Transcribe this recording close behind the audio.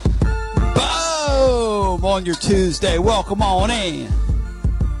on your Tuesday. Welcome on in.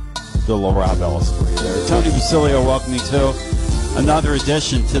 The little Rob Ellis for you there. Tony Basilio, welcome you to another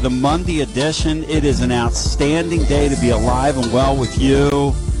edition, to the Monday edition. It is an outstanding day to be alive and well with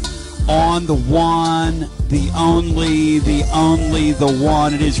you on the one, the only, the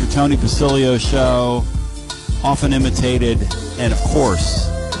one. It is your Tony Basilio show, often imitated and, of course,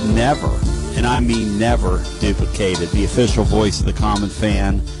 never, and I mean never, duplicated, the official voice of the common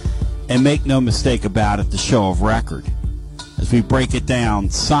fan. And make no mistake about it, the show of record, as we break it down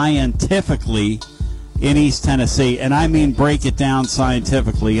scientifically in East Tennessee. And I mean break it down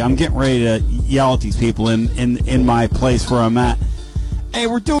scientifically. I'm getting ready to yell at these people in my place where I'm at. Hey,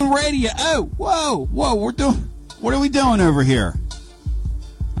 we're doing radio. Oh, whoa, what are we doing over here?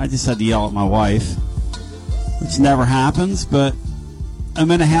 I just had to yell at my wife, which never happens, but I'm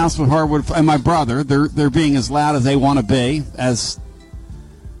in a house with hardwood, and my brother, they're being as loud as they want to be.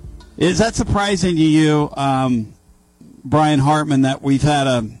 Is that surprising to you, Brian Hartman, that we're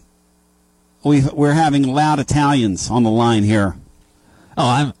having loud Italians on the line here?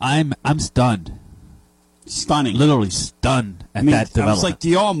 Oh, I'm stunned. Stunning. Literally stunned at that development. I was like, do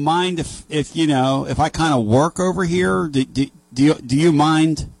y'all mind if I kind of work over here? Do you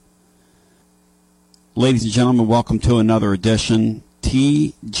mind? Ladies and gentlemen, welcome to another edition,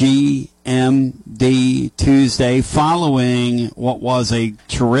 TGMD Tuesday, following what was a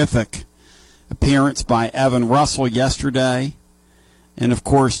terrific appearance by Evan Russell yesterday. And, of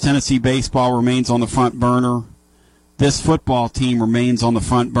course, Tennessee baseball remains on the front burner. This football team remains on the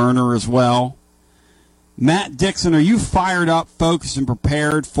front burner as well. Matt Dixon, are you fired up, focused, and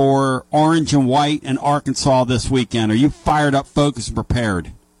prepared for Orange and White and Arkansas this weekend? Are you fired up, focused, and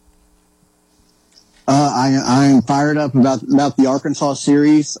prepared? I'm fired up about the Arkansas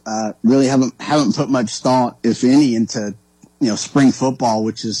series. Really haven't put much thought, if any, into spring football,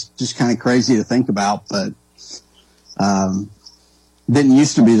 which is just kind of crazy to think about. But didn't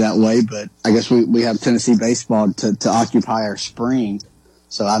used to be that way. But I guess we have Tennessee baseball to occupy our spring.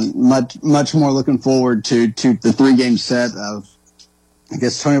 So I'm much more looking forward to the 3-game set of, I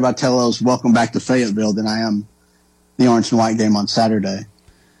guess, Tony Vitello's Welcome Back to Fayetteville than I am the Orange and White game on Saturday.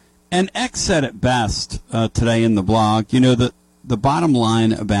 And X said it best today in the blog. The bottom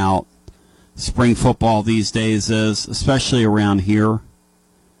line about spring football these days is, especially around here,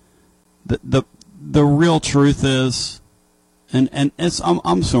 the real truth is, and I'm just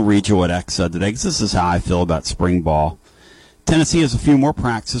going to read you what X said today, because this is how I feel about spring ball. Tennessee has a few more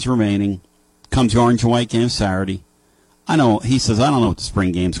practices remaining. Comes the Orange and White game Saturday. He says, I don't know what the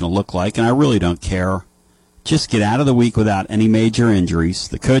spring game's going to look like, and I really don't care. Just get out of the week without any major injuries.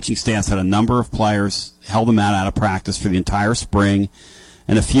 The coaching staff had a number of players, held them out of practice for the entire spring,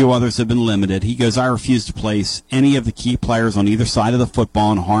 and a few others have been limited. He goes, I refuse to place any of the key players on either side of the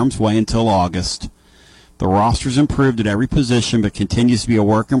football in harm's way until August. The roster's improved at every position, but continues to be a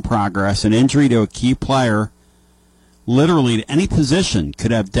work in progress. An injury to a key player, literally to any position, could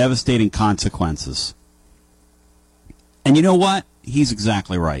have devastating consequences. And you know what? He's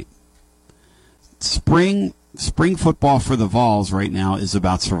exactly right. Spring football for the Vols right now is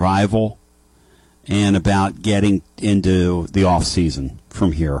about survival and about getting into the off season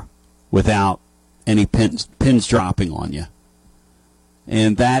from here without any pins dropping on you.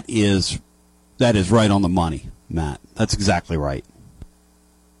 And that is right on the money, Matt. That's exactly right.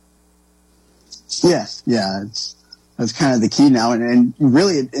 Yes, yeah, that's kind of the key now, and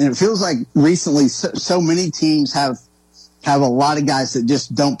really, it feels like recently so many teams have a lot of guys that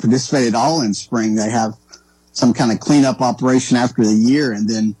just don't participate at all in spring. They have some kind of cleanup operation after the year, and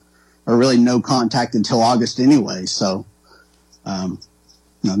then are really no contact until August anyway. So, I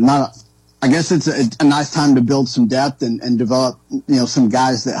guess it's a nice time to build some depth and develop, some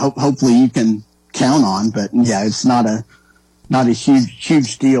guys that hopefully you can count on. But yeah, it's not a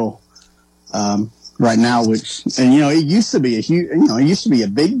huge deal right now. It used to be a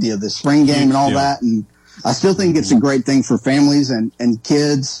big deal, the spring game and all that, and I still think it's a great thing for families and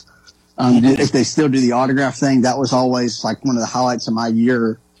kids. If they still do the autograph thing, that was always like one of the highlights of my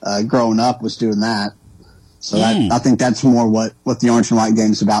year growing up, was doing that. So I think that's more what the Orange and White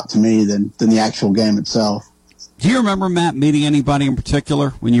game is about to me than the actual game itself. Do you remember, Matt, meeting anybody in particular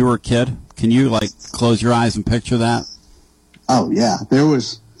when you were a kid? Can you close your eyes and picture that? Oh yeah, there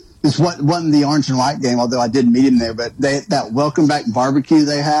was. This wasn't the Orange and White game, although I did meet him there. But that Welcome Back barbecue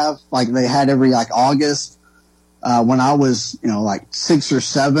they have, they had every August. When I was 6 or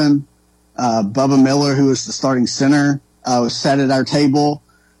 7, Bubba Miller, who was the starting center, was sat at our table,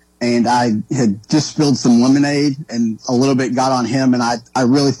 and I had just spilled some lemonade, and a little bit got on him, and I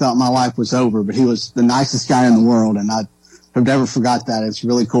really thought my life was over. But he was the nicest guy in the world, and I have never forgot that. It's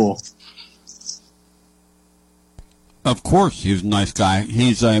really cool. Of course, he's a nice guy.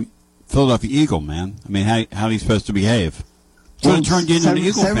 He's a Philadelphia Eagle, man. I mean, how are you supposed to behave? So it turned you into an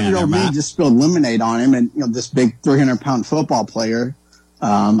Eagle fan there, Seven-year-old me Matt. just spilled lemonade on him, and this big 300-pound football player.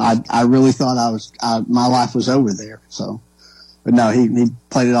 I really thought my life was over there. So, but no, he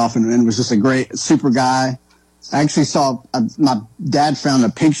played it off and was just a great, super guy. I actually saw my dad found a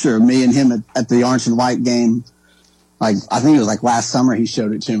picture of me and him at the orange and white game. Like, I think it was like last summer he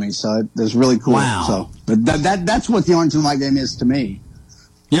showed it to me. So it was really cool. Wow. So, but that's what the orange and white game is to me.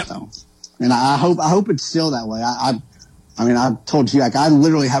 Yep. So, and I hope it's still that way. I mean, I told you, like, I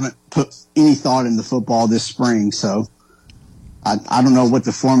literally haven't put any thought into football this spring. So I don't know what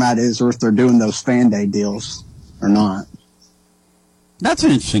the format is or if they're doing those fan day deals or not. That's an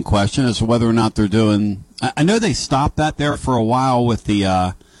interesting question as to whether or not they're doing. I know they stopped that there for a while with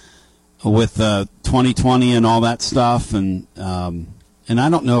the 2020 and all that stuff, and I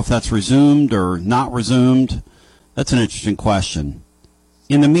don't know if that's resumed or not resumed. That's an interesting question.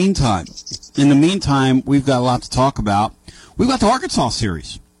 In the meantime, we've got a lot to talk about. We've got the Arkansas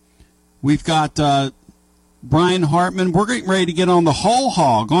series. We've got Brian Hartman. We're getting ready to get on the whole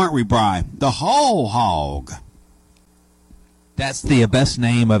hog, aren't we, Bri? The whole hog. That's the best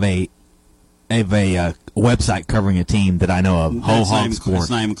name of a website covering a team that I know of. Whole Hog Sports. It's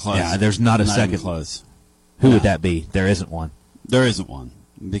not even close. Yeah, there's not a second. Close. Who would that be? There isn't one. There isn't one.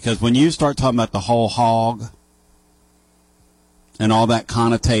 Because when you start talking about the whole hog and all that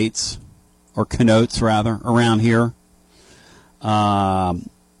connotates, or connotes rather, around here, whole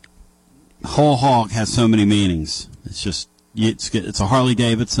hog has so many meanings. It's just, it's a Harley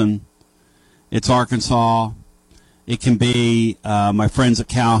Davidson. It's Arkansas. It can be my friends at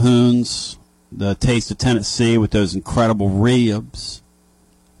Calhoun's, the Taste of Tennessee with those incredible ribs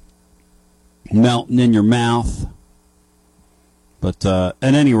melting in your mouth. But at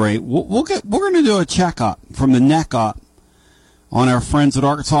any rate, we're going to do a checkup from the neck up on our friends at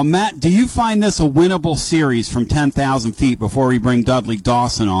Arkansas. Matt, do you find this a winnable series from 10,000 feet before we bring Dudley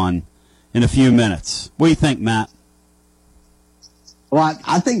Dawson on in a few minutes? What do you think, Matt? Well,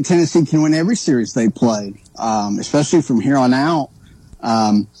 I think Tennessee can win every series they play, especially from here on out.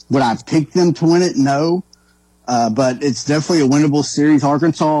 Would I pick them to win it? No. But it's definitely a winnable series.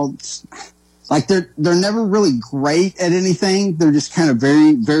 Arkansas, like they're never really great at anything. They're just kind of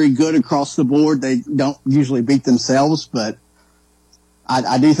very, very good across the board. They don't usually beat themselves, but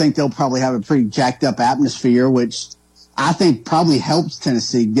I do think they'll probably have a pretty jacked up atmosphere, which I think probably helps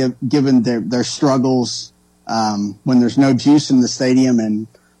Tennessee given their struggles when there's no juice in the stadium, and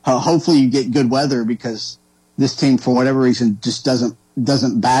hopefully you get good weather because this team, for whatever reason, just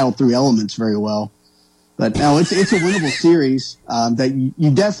doesn't battle through elements very well. But no, it's a winnable series that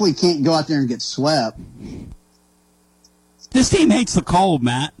you definitely can't go out there and get swept. This team hates the cold,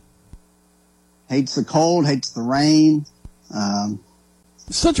 Matt. Hates the cold, hates the rain.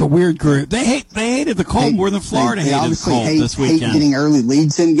 Such a weird group. They hated the cold more than Florida hated the cold this weekend. Hate getting early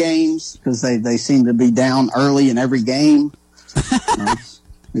leads in games because they seem to be down early in every game.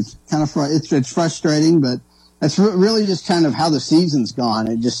 It's kind of it's frustrating, but that's really just kind of how the season's gone.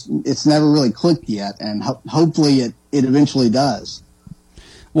 It's never really clicked yet, and hopefully it eventually does.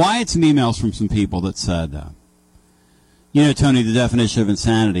 Well, I had some emails from some people that said, Tony, the definition of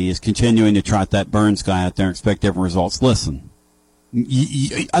insanity is continuing to trot that Burns guy out there and expect different results. Listen.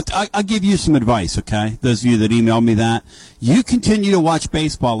 I'll give you some advice, okay? Those of you that emailed me that. You continue to watch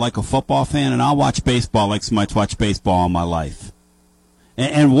baseball like a football fan, and I'll watch baseball like somebody's watched baseball all my life.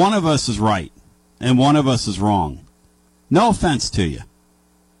 And one of us is right, and one of us is wrong. No offense to you.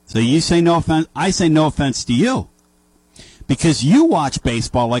 So you say no offense, I say no offense to you. Because you watch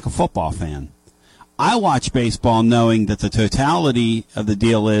baseball like a football fan. I watch baseball knowing that the totality of the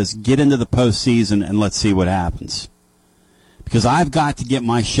deal is get into the postseason and let's see what happens. Because I've got to get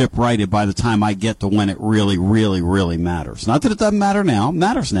my ship righted by the time I get to when it really, really, really matters. Not that it doesn't matter now. It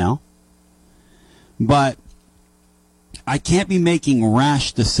matters now. But I can't be making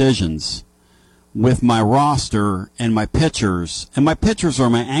rash decisions with my roster and my pitchers. And my pitchers are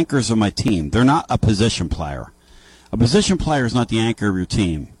my anchors of my team. They're not a position player. A position player is not the anchor of your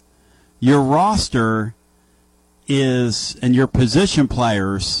team. Your roster is, and your position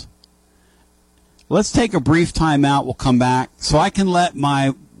players. Let's take a brief time out. We'll come back so I can let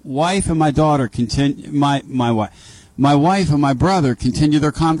my wife and my daughter continue. My wife and my brother continue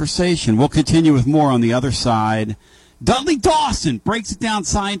their conversation. We'll continue with more on the other side. Dudley Dawson breaks it down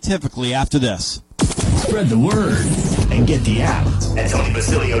scientifically after this. Spread the word and get the app at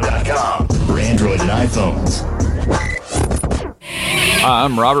TonyBasilio.com for Android and iPhones. Hi,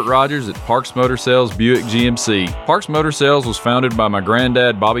 I'm Robert Rogers at Parks Motor Sales Buick GMC. Parks Motor Sales was founded by my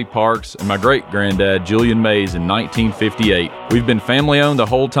granddad, Bobby Parks, and my great-granddad, Julian Mays, in 1958. We've been family-owned the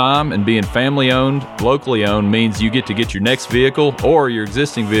whole time, and being family-owned, locally owned, means you get to get your next vehicle or your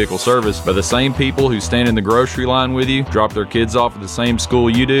existing vehicle serviced by the same people who stand in the grocery line with you, drop their kids off at the same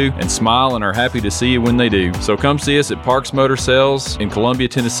school you do, and smile and are happy to see you when they do. So come see us at Parks Motor Sales in Columbia,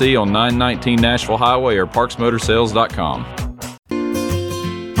 Tennessee on 919 Nashville Highway or parksmotorsales.com.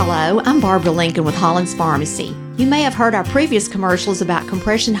 Hello, I'm Barbara Lincoln with Holland's Pharmacy. You may have heard our previous commercials about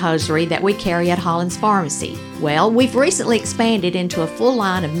compression hosiery that we carry at Holland's Pharmacy. Well, we've recently expanded into a full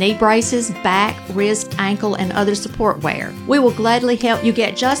line of knee braces, back, wrist, ankle, and other support wear. We will gladly help you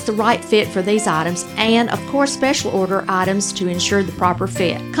get just the right fit for these items and, of course, special order items to ensure the proper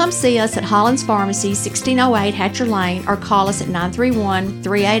fit. Come see us at Holland's Pharmacy, 1608 Hatcher Lane, or call us at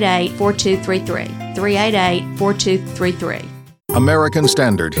 931-388-4233. 388-4233. American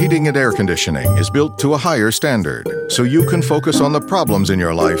Standard Heating and Air Conditioning is built to a higher standard, so you can focus on the problems in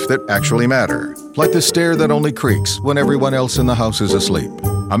your life that actually matter, like the stair that only creaks when everyone else in the house is asleep.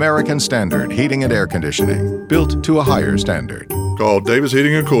 American Standard Heating and Air Conditioning, built to a higher standard. Call Davis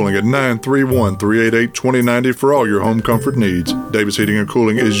Heating and Cooling at 931-388-2090 for all your home comfort needs. Davis Heating and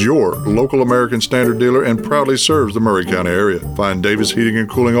Cooling is your local American Standard dealer and proudly serves the Murray County area. Find Davis Heating and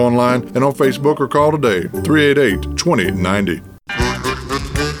Cooling online and on Facebook or call today, 388-2090.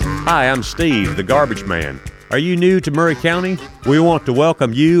 Hi, I'm Steve, the Garbage Man. Are you new to Murray County? We want to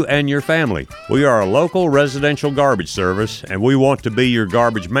welcome you and your family. We are a local residential garbage service, and we want to be your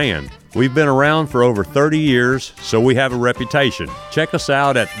garbage man. We've been around for over 30 years, so we have a reputation. Check us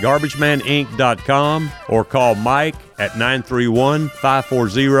out at garbagemaninc.com or call Mike at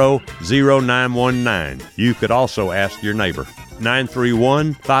 931-540-0919. You could also ask your neighbor.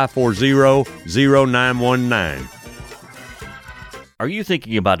 931-540-0919. Are you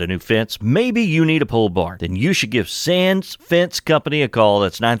thinking about a new fence? Maybe you need a pole barn. Then you should give Sands Fence Company a call.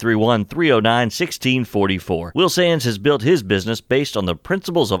 That's 931-309-1644. Will Sands has built his business based on the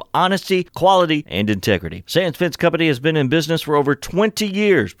principles of honesty, quality, and integrity. Sands Fence Company has been in business for over 20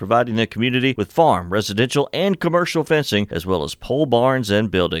 years, providing the community with farm, residential, and commercial fencing, as well as pole barns and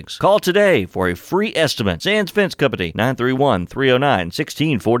buildings. Call today for a free estimate. Sands Fence Company,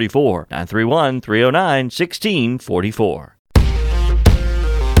 931-309-1644. 931-309-1644.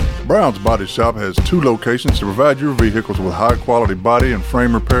 Brown's Body Shop has 2 locations to provide your vehicles with high-quality body and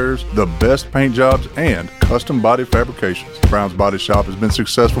frame repairs, the best paint jobs, and custom body fabrications. Brown's Body Shop has been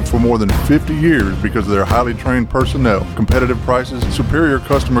successful for more than 50 years because of their highly trained personnel, competitive prices, superior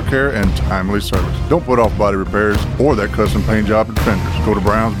customer care, and timely service. Don't put off body repairs or that custom paint job at Fenders. Go to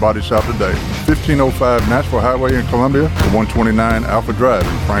Brown's Body Shop today, 1505 Nashville Highway in Columbia, or 129 Alpha Drive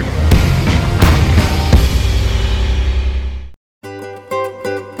in Franklin.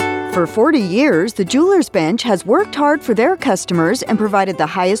 For 40 years, the Jeweler's Bench has worked hard for their customers and provided the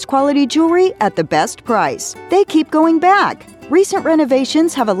highest quality jewelry at the best price. They keep going back. Recent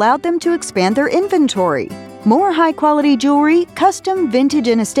renovations have allowed them to expand their inventory. More high-quality jewelry, custom vintage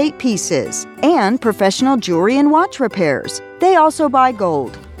and estate pieces, and professional jewelry and watch repairs. They also buy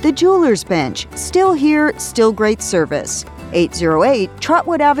gold. The Jeweler's Bench, still here, still great service. 808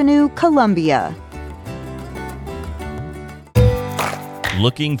 Trotwood Avenue, Columbia.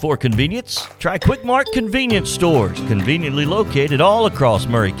 Looking for convenience? Try Quick Mart Convenience Stores, conveniently located all across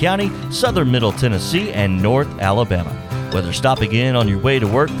Murray County, southern Middle Tennessee, and North Alabama. Whether stopping in on your way to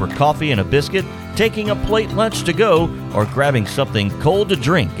work for coffee and a biscuit, taking a plate lunch to go, or grabbing something cold to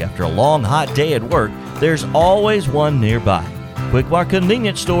drink after a long hot day at work, there's always one nearby. Quick Mart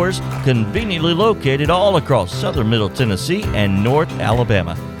Convenience Stores, conveniently located all across southern Middle Tennessee and North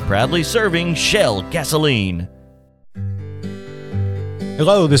Alabama. Proudly serving Shell gasoline.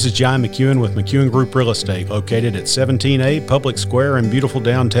 Hello, this is John McEwen with McEwen Group Real Estate, located at 17A Public Square in beautiful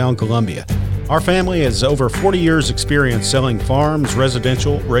downtown Columbia. Our family has over 40 years experience selling farms,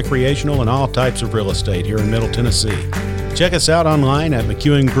 residential, recreational, and all types of real estate here in Middle Tennessee. Check us out online at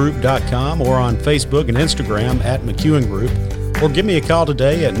McEwenGroup.com or on Facebook and Instagram at McEwen Group, or give me a call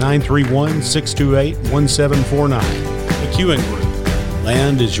today at 931-628-1749. McEwen Group.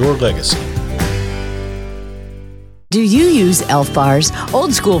 Land is your legacy. Do you use Elf Bars?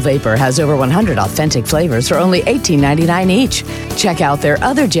 Old School Vapor has over 100 authentic flavors for only $18.99 each. Check out their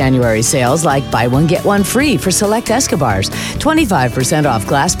other January sales like buy one, get one free for select Escobars, 25% off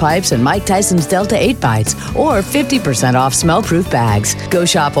glass pipes and Mike Tyson's Delta 8 Bites, or 50% off smell-proof bags. Go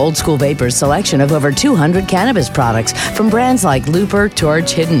shop Old School Vapor's selection of over 200 cannabis products from brands like Looper,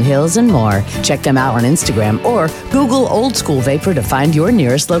 Torch, Hidden Hills, and more. Check them out on Instagram or Google Old School Vapor to find your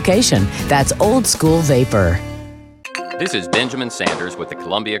nearest location. That's Old School Vapor. This is Benjamin Sanders with the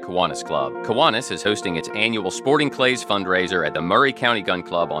Columbia Kiwanis Club. Kiwanis is hosting its annual Sporting Clays fundraiser at the Murray County Gun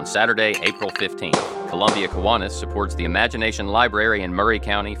Club on Saturday, April 15th. Columbia Kiwanis supports the Imagination Library in Murray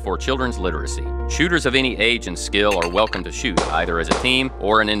County for children's literacy. Shooters of any age and skill are welcome to shoot, either as a team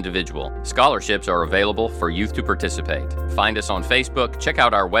or an individual. Scholarships are available for youth to participate. Find us on Facebook, check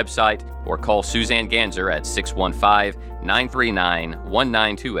out our website, or call Suzanne Ganser at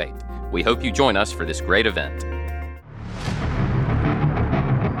 615-939-1928. We hope you join us for this great event.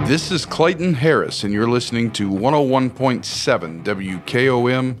 This is Clayton Harris, and you're listening to 101.7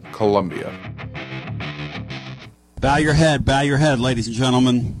 WKOM Columbia. Bow your head, ladies and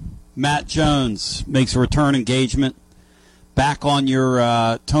gentlemen. Matt Jones makes a return engagement back on your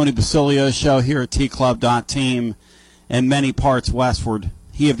Tony Basilio show here at tclub.team and many parts westward.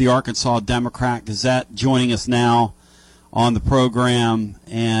 He of the Arkansas Democrat Gazette joining us now on the program.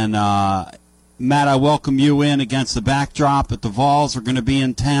 And Matt, I welcome you in against the backdrop that the Vols are going to be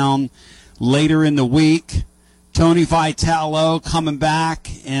in town later in the week. Tony Vitello coming back,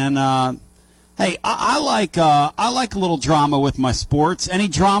 and hey, I like a little drama with my sports. Any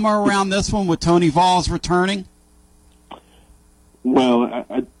drama around this one with Tony Vols returning? Well,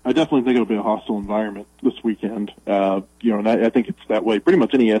 I definitely think it'll be a hostile environment this weekend. And I think it's that way pretty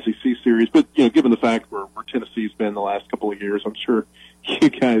much any SEC series. But given the fact where Tennessee's been the last couple of years, I'm sure you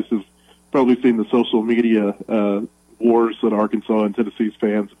guys have probably seen the social media wars that Arkansas and Tennessee's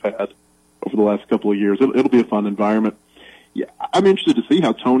fans have had over the last couple of years. It'll be a fun environment. Yeah, I'm interested to see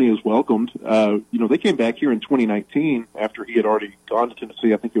how Tony is welcomed. They came back here in 2019 after he had already gone to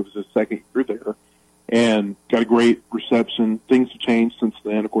Tennessee. I think it was his second year there, and got a great reception. Things have changed since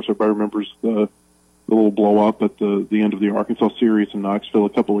then. Of course, everybody remembers the little blow up at the end of the Arkansas series in Knoxville a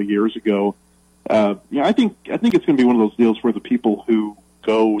couple of years ago. I think it's going to be one of those deals where the people who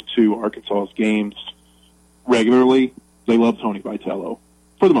go to Arkansas's games regularly, they love Tony Vitello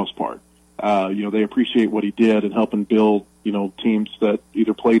for the most part. They appreciate what he did in helping build, teams that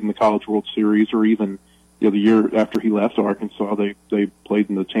either played in the College World Series or even, the year after he left Arkansas, they played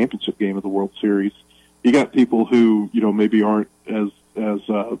in the championship game of the World Series. You got people who, maybe aren't as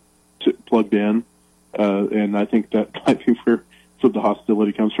plugged in, and I think that might be where some of the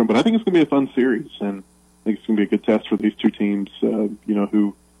hostility comes from. But I think it's going to be a fun series, and I think it's going to be a good test for these two teams, who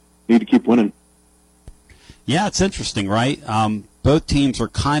need to keep winning. Yeah, it's interesting, right? Both teams are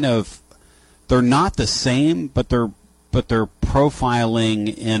they're not the same, but they're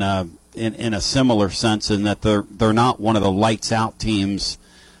profiling in a similar sense in that they're not one of the lights out teams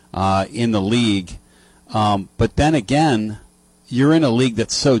in the league. But then again, you're in a league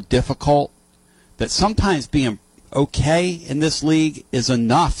that's so difficult that sometimes being okay in this league is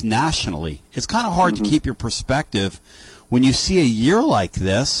enough nationally. It's kind of hard to keep your perspective when you see a year like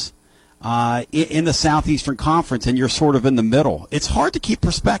this in the Southeastern Conference and you're sort of in the middle. It's hard to keep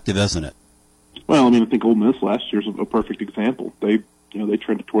perspective, isn't it? Well, I think Ole Miss last year is a perfect example. They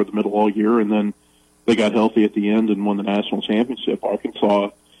trended toward the middle all year, and then they got healthy at the end and won the national championship. Arkansas,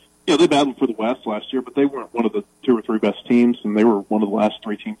 they battled for the West last year, but they weren't one of the two or three best teams, and they were one of the last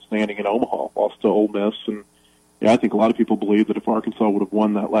three teams standing in Omaha, lost to Ole Miss. And I think a lot of people believe that if Arkansas would have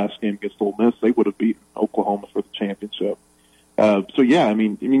won that last game against Ole Miss, they would have beaten Oklahoma for the championship. You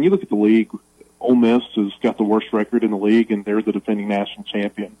look at the league, Ole Miss has got the worst record in the league, and they're the defending national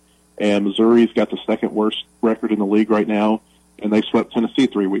champion. And Missouri's got the second worst record in the league right now, and they swept Tennessee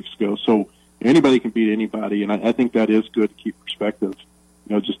 3 weeks ago. So anybody can beat anybody, and I think that is good to keep perspective.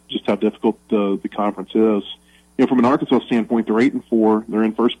 Just how difficult the conference is. From an Arkansas standpoint, they're 8-4. They're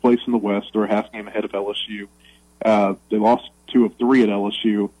in first place in the West. They're a half game ahead of LSU. They lost 2 of 3 at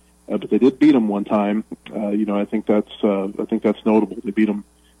LSU, but they did beat them one time. I think that's notable. They beat them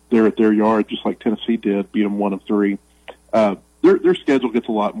there at their yard, just like Tennessee did. Beat them 1 of 3. Their schedule gets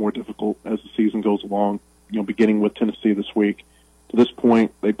a lot more difficult as the season goes along. Beginning with Tennessee this week. To this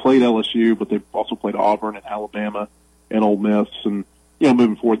point, they played LSU, but they've also played Auburn and Alabama and Ole Miss. And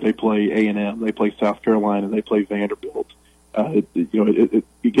moving forward, they play A&M, they play South Carolina, they play Vanderbilt.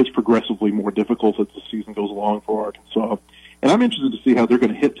 It gets progressively more difficult as the season goes along for Arkansas. And I'm interested to see how they're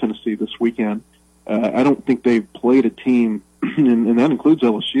going to hit Tennessee this weekend. I don't think they've played a team, and that includes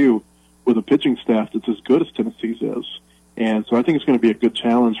LSU, with a pitching staff that's as good as Tennessee's is. And so I think it's going to be a good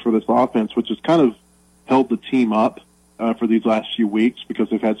challenge for this offense, which has kind of held the team up for these last few weeks because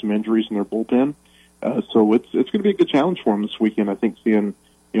they've had some injuries in their bullpen. So it's going to be a good challenge for them this weekend. I think seeing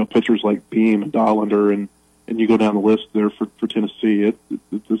pitchers like Beam and Dollander and you go down the list there for Tennessee.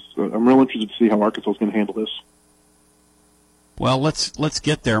 I'm real interested to see how Arkansas is going to handle this. Well, let's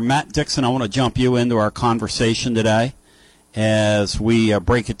get there. Matt Dixon, I want to jump you into our conversation today as we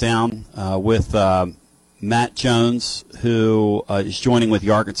break it down with Matt Jones, who is joining with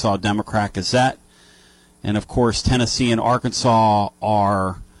the Arkansas Democrat Gazette. And, of course, Tennessee and Arkansas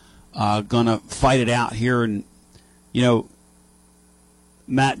are going to fight it out here. And,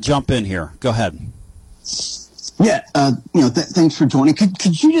 Matt, jump in here. Go ahead. Yeah, thanks for joining.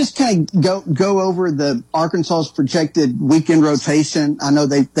 Could you just kind of go over the Arkansas's projected weekend rotation? I know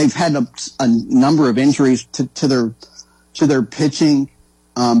they've had a number of injuries to their pitching,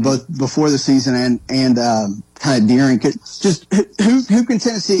 both before the season and kind of during. Just who can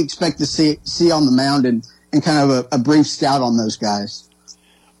Tennessee expect to see on the mound and kind of a brief scout on those guys?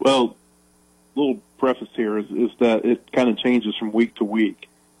 Well, little preface here is that it kind of changes from week to week.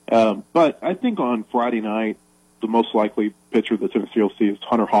 But I think on Friday night, the most likely pitcher that Tennessee will see is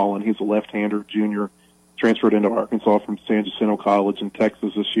Hunter Holland. He's a left-hander junior, transferred into Arkansas from San Jacinto College in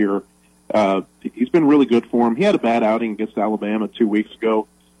Texas this year. He's been really good for him. He had a bad outing against Alabama 2 weeks ago,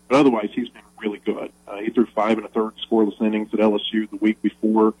 but otherwise he's been really good. He threw 5 1/3 scoreless innings at LSU the week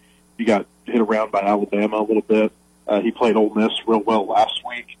before. He got hit around by Alabama a little bit. He played Ole Miss real well last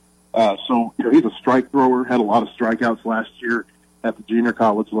week. So he's a strike thrower, had a lot of strikeouts last year at the junior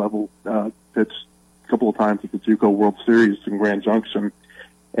college level, pitched couple of times at the JUCO World Series in Grand Junction.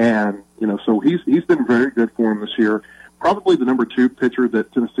 And, so he's been very good for him this year. Probably the number 2 pitcher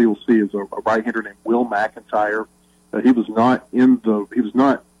that Tennessee will see is a right-hander named Will McIntyre. He was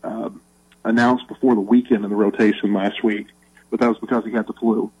not announced before the weekend in the rotation last week, but that was because he had the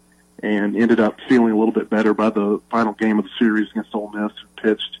flu and ended up feeling a little bit better by the final game of the series against Ole Miss, who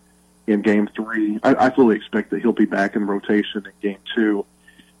pitched in Game 3. I fully expect that he'll be back in rotation in Game 2.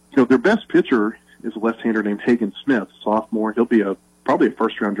 Their best pitcher is a left-hander named Hagen Smith, sophomore. He'll be probably a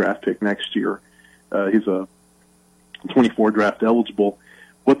first-round draft pick next year. He's a 24 draft eligible.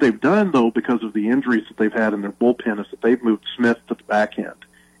 What they've done, though, because of the injuries that they've had in their bullpen, is that they've moved Smith to the back end.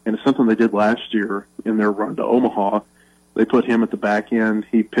 And it's something they did last year in their run to Omaha. They put him at the back end.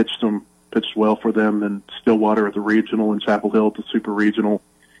 He pitched well for them in Stillwater at the regional and Chapel Hill at the super regional.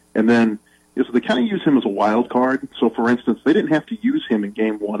 And then so they kind of use him as a wild card. So, for instance, they didn't have to use him in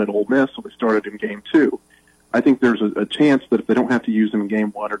Game 1 at Ole Miss, so they started in Game 2. I think there's a chance that if they don't have to use him in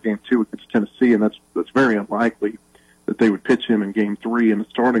Game 1 or Game 2 against Tennessee, and that's very unlikely, that they would pitch him in Game 3 in the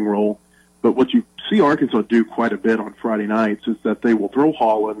starting role. But what you see Arkansas do quite a bit on Friday nights is that they will throw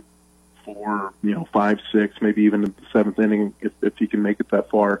Holland for 5, 6, maybe even in the 7th inning if he can make it that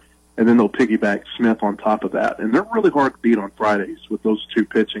far, and then they'll piggyback Smith on top of that. And they're really hard to beat on Fridays with those 2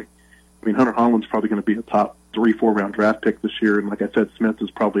 pitching. I mean, Hunter Holland's probably going to be a top 3-4 round draft pick this year, and like I said, Smith is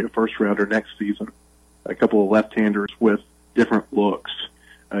probably a first rounder next season. A couple of left-handers with different looks.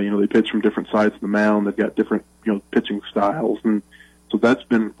 They pitch from different sides of the mound. They've got different pitching styles, and so that's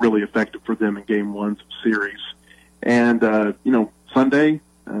been really effective for them in Game 1's of series. And Sunday,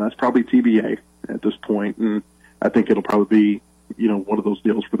 that's probably TBA at this point, and I think it'll probably be one of those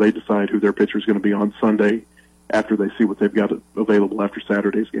deals where they decide who their pitcher is going to be on Sunday after they see what they've got available after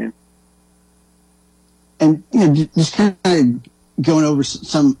Saturday's game. And just kind of going over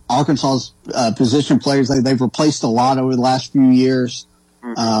some Arkansas's position players, they've replaced a lot over the last few years.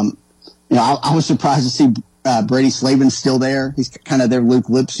 I was surprised to see Brady Slavin's still there. He's kind of their Luke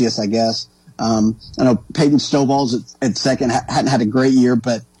Lipsius, I guess. I know Peyton Stovall's at second, hadn't had a great year,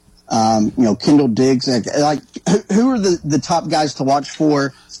 but Kendall Diggs. Who are the top guys to watch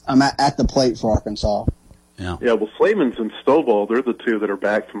for at the plate for Arkansas? Yeah, well, Slavins and Stovall, they're the 2 that are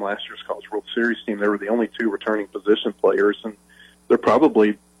back from last year's College World Series team. They were the only 2 returning position players, and they're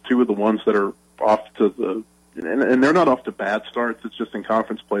probably 2 of the ones that are off to and they're not off to bad starts. It's just in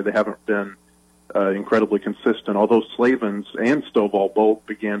conference play they haven't been incredibly consistent, although Slavins and Stovall both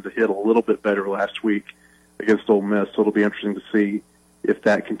began to hit a little bit better last week against Ole Miss, so it'll be interesting to see if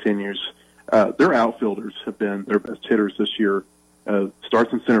that continues. Their outfielders have been their best hitters this year.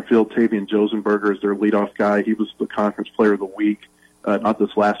 Starts in center field, Tavian Josenberger is their leadoff guy. He was the conference player of the week, not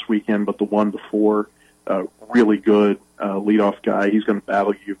this last weekend, but the one before. Really good leadoff guy. He's going to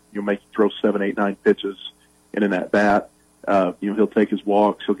battle you. You'll make you throw 7, 8, 9 pitches in an at-bat. He'll take his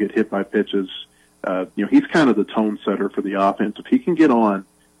walks. He'll get hit by pitches. He's kind of the tone setter for the offense. If he can get on,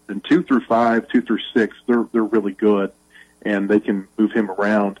 then 2 through 5, 2 through 6, they're really good, and they can move him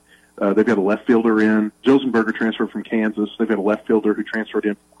around. They've got a left fielder in. Josenberger transferred from Kansas. They've got a left fielder who transferred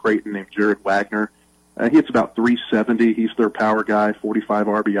in from Creighton named Jared Wagner. He hits about 370. He's their power guy, 45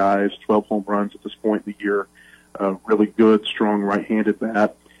 RBIs, 12 home runs at this point in the year. Really good, strong right-handed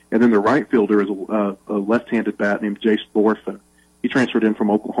bat. And then the right fielder is a left-handed bat named Jace Thorfinn. He transferred in from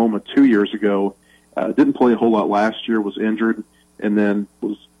Oklahoma 2 years ago. Didn't play a whole lot last year, was injured, and then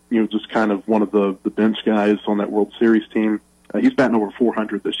was just kind of one of the bench guys on that World Series team. He's batting over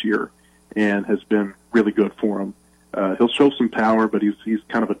 400 this year and has been really good for him. He'll show some power, but he's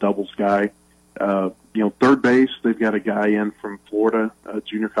kind of a doubles guy. Third base, they've got a guy in from Florida,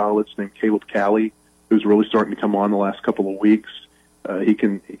 junior college, named Caleb Cali, who's really starting to come on the last couple of weeks. He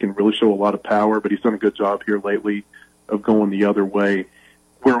can really show a lot of power, but he's done a good job here lately of going the other way.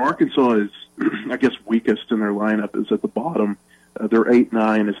 Where Arkansas is, I guess, weakest in their lineup is at the bottom. Their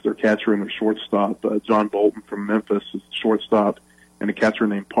 8-9 is their catcher and their shortstop. John Bolton from Memphis is the shortstop, and a catcher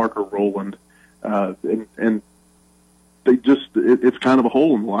named Parker Rowland. And they just, it's kind of a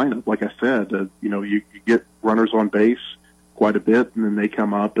hole in the lineup. Like I said, you get runners on base quite a bit, and then they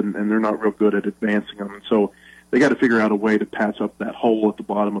come up, and they're not real good at advancing them. And so they got to figure out a way to patch up that hole at the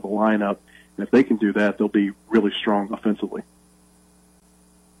bottom of the lineup. And if they can do that, they'll be really strong offensively.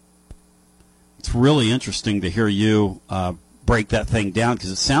 It's really interesting to hear you break that thing down,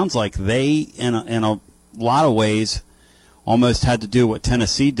 because it sounds like they, in a lot of ways, almost had to do what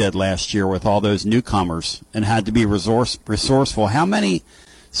Tennessee did last year with all those newcomers and had to be resourceful. How many?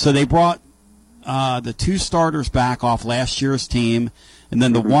 So they brought the 2 starters back off last year's team, and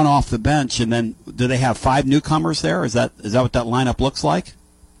then the one off the bench, and then do they have 5 newcomers there? Is that what that lineup looks like?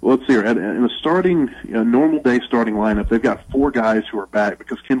 Well, let's see here. In a normal day starting lineup, they've got 4 guys who are back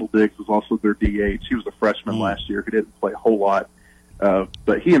because Kendall Diggs was also their DH. He was a freshman last year. He didn't play a whole lot.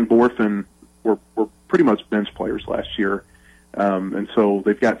 But he and Borfin were pretty much bench players last year. And so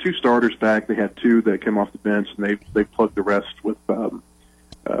they've got 2 starters back. They had 2 that came off the bench, and they plugged the rest with,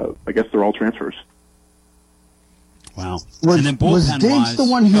 I guess they're all transfers. Wow. Was Diggs the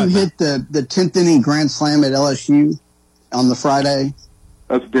one who hit the 10th inning grand slam at LSU on the Friday?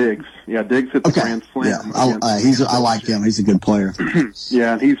 That's Diggs. Yeah, Diggs hit the grand slam. Yeah, I like him. He's a good player.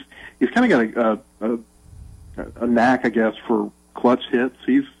 Yeah, and he's kind of got a knack, I guess, for clutch hits.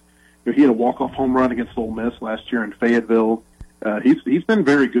 He had a walk-off home run against Ole Miss last year in Fayetteville. He's been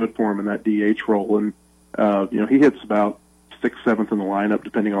very good for him in that DH role, and he hits about 6th, 7th in the lineup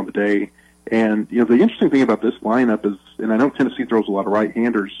depending on the day. And the interesting thing about this lineup is, and I know Tennessee throws a lot of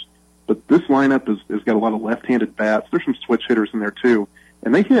right-handers, but this lineup has got a lot of left-handed bats. There's some switch hitters in there too,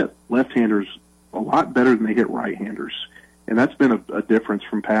 and they hit left-handers a lot better than they hit right-handers. And that's been a difference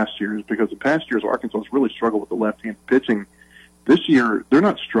from past years, because in past years Arkansas has really struggled with the left-handed pitching. This year they're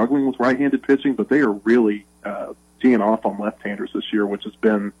not struggling with right-handed pitching, but they are really teeing off on left-handers this year, which has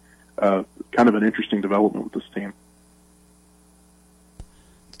been kind of an interesting development with this team.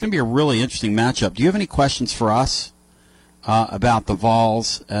 It's going to be a really interesting matchup. Do you have any questions for us about the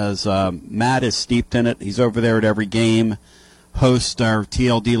Vols, as Matt is steeped in it? He's over there at every game, hosts our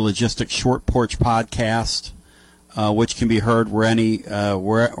TLD Logistics Short Porch podcast, which can be heard where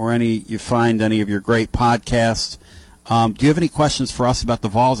you find any of your great podcasts. Do you have any questions for us about the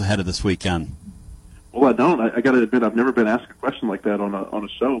Vols ahead of this weekend? Well, I don't. I got to admit, I've never been asked a question like that on a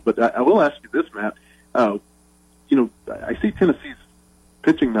show. But I will ask you this, Matt. I see Tennessee's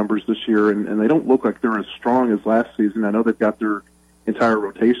pitching numbers this year, and they don't look like they're as strong as last season. I know they've got their entire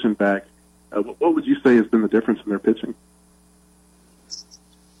rotation back. What would you say has been the difference in their pitching?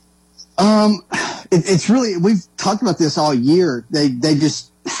 It's really, we've talked about this all year. They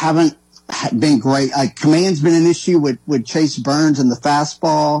just haven't been great. Command's been an issue with Chase Burns and the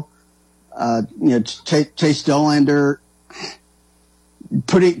fastball. Chase Dollander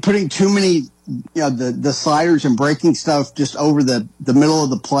putting too many, the sliders and breaking stuff just over the middle of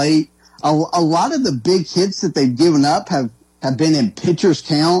the plate. A lot of the big hits that they've given up have been in pitchers'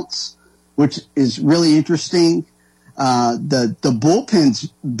 counts, which is really interesting. The bullpen's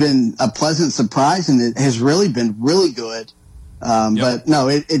been a pleasant surprise, and it has really been really good. But no,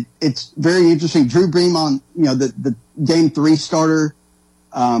 it's very interesting. Drew Bream on, the game 3 starter,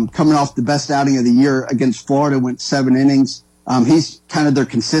 coming off the best outing of the year against Florida, went 7 innings. He's kind of their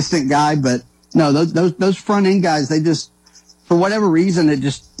consistent guy, but no, those front end guys, they just, for whatever reason, it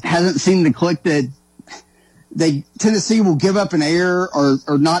just hasn't seemed to click. That Tennessee will give up an error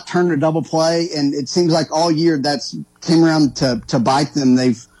or not turn a double play, and it seems like all year that's came around to bite them.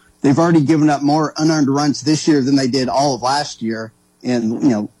 They've already given up more unearned runs this year than they did all of last year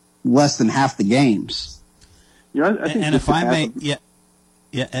in less than half the games. Yeah, I think and if I may,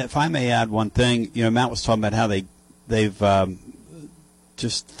 if I may add one thing, Matt was talking about how they've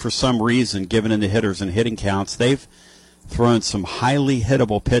just for some reason given into hitters and hitting counts. They've thrown some highly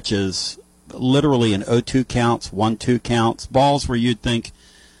hittable pitches, literally in 0-2 counts, 1-2 counts, balls where you'd think,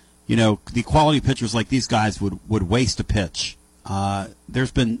 the quality pitchers like these guys would waste a pitch.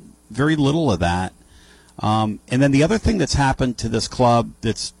 There's been very little of that. And then the other thing that's happened to this club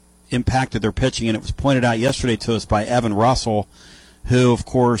that's impacted their pitching, and it was pointed out yesterday to us by Evan Russell, who, of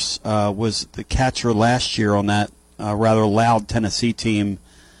course, was the catcher last year on that rather loud Tennessee team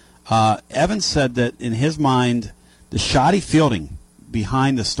Evans said that in his mind, the shoddy fielding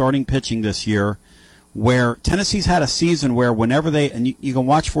behind the starting pitching this year, where Tennessee's had a season where whenever they, and you can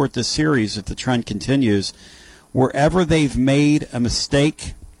watch for it this series if the trend continues, wherever they've made a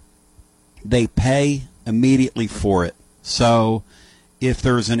mistake, they pay immediately for it. So if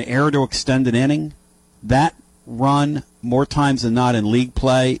there's an error to extend an inning, that run, more times than not in league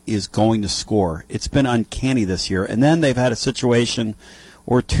play, is going to score. It's been uncanny this year. And then they've had a situation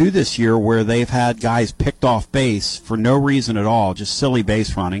or two this year where they've had guys picked off base for no reason at all, just silly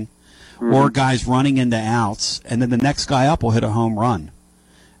base running, or guys running into outs, and then the next guy up will hit a home run.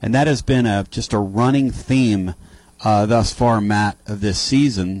 And that has been just a running theme thus far, Matt, of this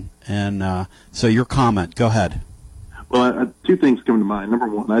season. And so your comment, go ahead. Well, two things come to mind. Number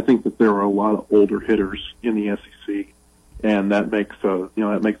one, I think that there are a lot of older hitters in the SEC, and that makes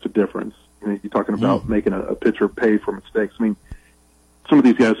a difference. You're talking about making a pitcher pay for mistakes. I mean, some of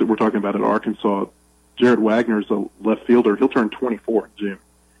these guys that we're talking about at Arkansas, Jared Wagner's a left fielder. He'll turn 24 in June.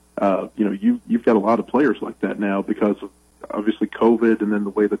 You've got a lot of players like that now because of obviously COVID and then the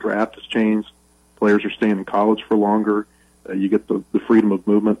way the draft has changed. Players are staying in college for longer. You get the freedom of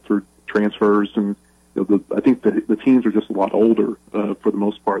movement through transfers, and I think the teams are just a lot older for the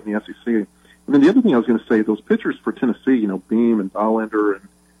most part in the SEC. And then the other thing I was going to say, those pitchers for Tennessee, Beam and Dollander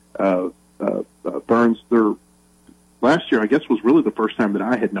and Burns, last year I guess was really the first time that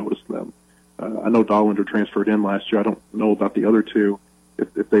I had noticed them. I know Dollander transferred in last year. I don't know about the other two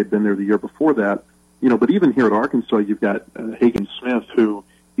if they'd been there the year before that. But even here at Arkansas, you've got Hagen Smith, who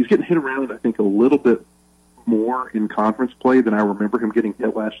he's getting hit around, I think, a little bit more in conference play than I remember him getting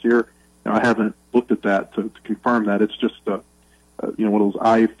hit last year. Now, I haven't looked at that to confirm that. It's just one of those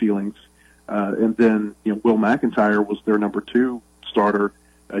eye feelings. And then Will McIntyre was their number 2 starter.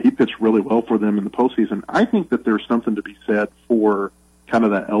 He pitched really well for them in the postseason. I think that there's something to be said for kind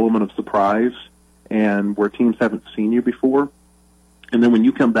of that element of surprise and where teams haven't seen you before. And then when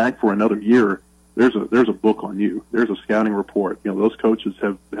you come back for another year, there's a book on you. There's a scouting report. Those coaches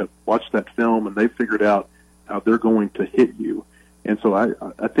have watched that film and they've figured out how they're going to hit you. And so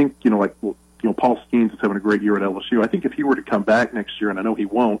I think, Paul Skeens is having a great year at LSU. I think if he were to come back next year, and I know he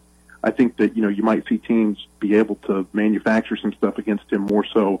won't, I think that, you might see teams be able to manufacture some stuff against him more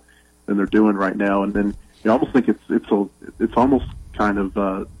so than they're doing right now. And then I almost think it's almost kind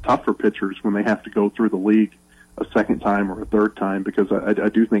of tough for pitchers when they have to go through the league a second time or a third time, because I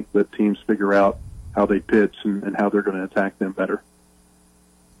do think that teams figure out how they pitch and how they're going to attack them better.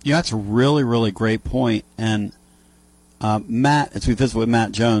 Yeah, that's a really, really great point. And Matt, as we visit with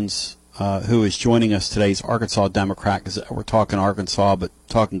Matt Jones, who is joining us today, he's Arkansas Democrat, because we're talking Arkansas, but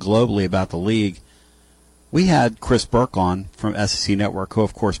talking globally about the league. We had Chris Burke on from SEC Network, who,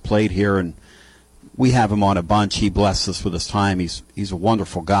 of course, played here, and we have him on a bunch. He blessed us with his time. He's a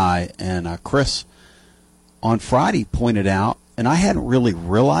wonderful guy. And Chris, on Friday, pointed out, and I hadn't really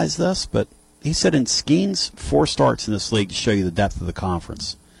realized this, but he said in Skeens' 4 starts in this league to show you the depth of the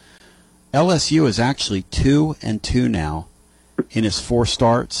conference. LSU is actually 2-2 now in his 4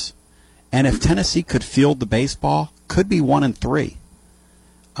 starts. And if Tennessee could field the baseball, could be 1-3,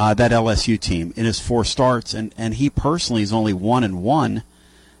 that LSU team in his 4 starts. And he personally is only 1-1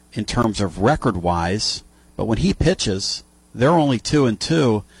 in terms of record-wise. But when he pitches, they're only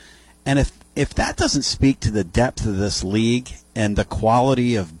 2-2. And if that doesn't speak to the depth of this league and the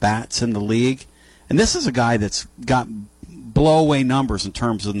quality of bats in the league, and this is a guy that's got blow-away numbers in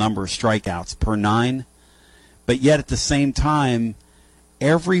terms of the number of strikeouts per 9, but yet at the same time,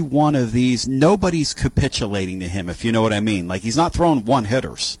 every one of these, nobody's capitulating to him, if you know what I mean. Like, he's not throwing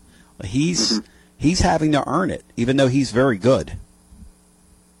one-hitters. He's having to earn it, even though he's very good.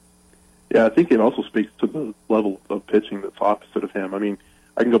 Yeah, I think it also speaks to the level of pitching that's opposite of him. I mean,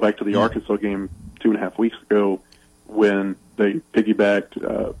 I can go back to the Arkansas game 2.5 weeks ago when they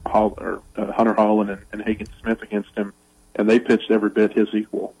piggybacked Hunter Holland and Hagen Smith against him, and they pitched every bit his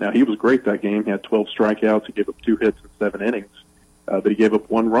equal. Now, he was great that game. He had 12 strikeouts. He gave up 2 hits in 7 innings. But he gave up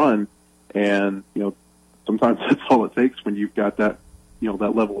 1 run, and, sometimes that's all it takes when you've got that,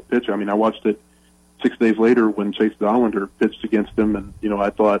 that level of pitch. I mean, I watched it 6 days later when Chase Dollander pitched against him, and, I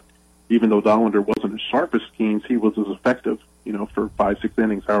thought even though Dollander wasn't as sharp as Skeens, he was as effective, for 5-6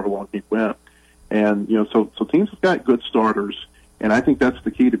 innings, however long he went. And, so teams have got good starters, and I think that's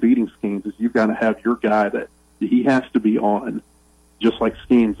the key to beating Skeens is you've got to have your guy that he has to be on, just like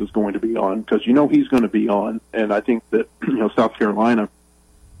Skeens is going to be on, because he's going to be on. And I think that, South Carolina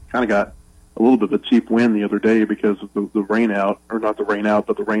kind of got a little bit of a cheap win the other day because of the rain out, or not the rain out,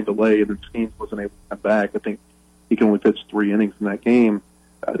 but the rain delay, and then Skeens wasn't able to come back. I think he can only pitch 3 innings in that game.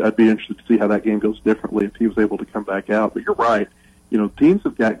 I'd be interested to see how that game goes differently if he was able to come back out. But you're right. teams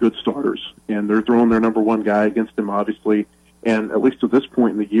have got good starters, and they're throwing their number one guy against him, obviously. And at least to this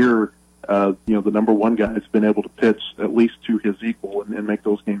point in the year, the number one guy has been able to pitch at least to his equal and make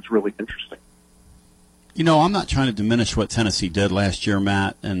those games really interesting. I'm not trying to diminish what Tennessee did last year,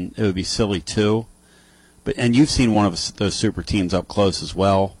 Matt, and it would be silly too. And you've seen one of those super teams up close as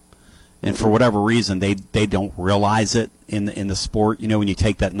well. And for whatever reason, they don't realize it in the sport. When you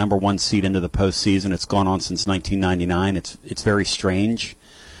take that number one seed into the postseason, it's gone on since 1999. It's very strange.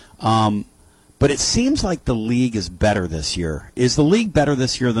 But it seems like the league is better this year. Is the league better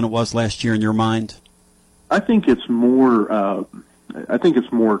this year than it was last year in your mind? I think it's more. I think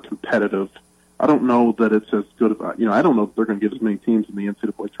it's more competitive. I don't know that it's as good of. I don't know if they're going to get as many teams in the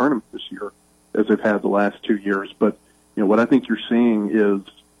NCAA tournament this year as they've had the last 2 years. But what I think you're seeing is,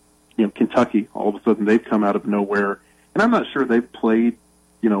 Kentucky, all of a sudden they've come out of nowhere, and I'm not sure they've played,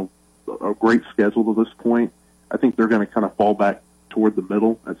 a great schedule to this point. I think they're going to kind of fall back toward the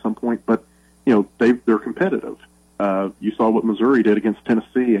middle at some point, but they're competitive. You saw what Missouri did against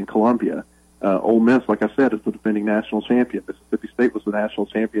Tennessee and Columbia. Ole Miss, like I said, is the defending national champion. Mississippi State was the national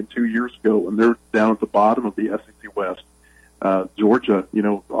champion 2 years ago, and they're down at the bottom of the SEC West. Georgia,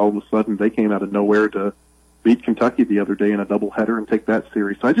 all of a sudden they came out of nowhere to beat Kentucky the other day in a doubleheader and take that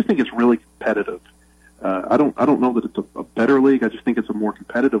series. So I just think it's really competitive. I don't know that it's a better league. I just think it's a more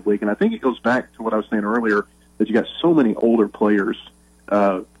competitive league, and I think it goes back to what I was saying earlier, that you got so many older players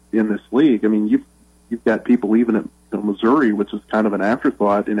in this league. I mean, you've got people even at Missouri, which is kind of an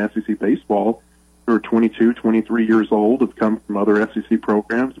afterthought in SEC baseball, who are 22, 23 years old, have come from other SEC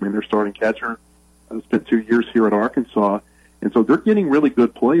programs. I mean, their starting catcher spent 2 years here at Arkansas, and so they're getting really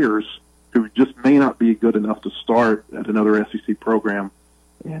good players who just may not be good enough to start at another SEC program.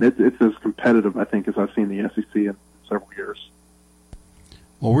 And it's as competitive, I think, as I've seen the SEC in several years.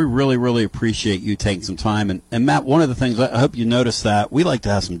 Well, we really, really appreciate you taking some time. And Matt, one of the things, I hope you noticed that we like to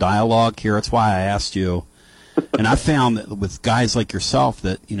have some dialogue here. That's why I asked you. And I found that with guys like yourself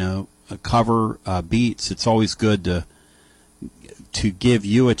that, cover beats, it's always good to give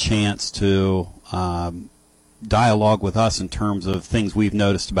you a chance to dialogue with us in terms of things we've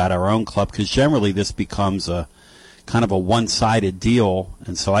noticed about our own club, because generally this becomes a kind of a one-sided deal,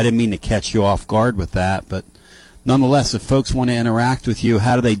 and so I didn't mean to catch you off guard with that, but nonetheless, if folks want to interact with you,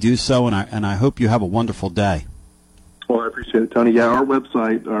 how do they do so? And I hope you have a wonderful day. Well, I appreciate it, Tony. Yeah, our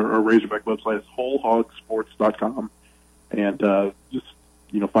website, our Razorback website is wholehogsports.com, and just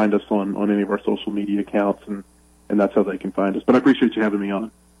find us on any of our social media accounts, and that's how they can find us. But I appreciate you having me on.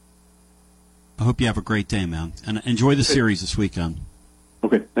 I hope you have a great day, man, and enjoy the series this weekend.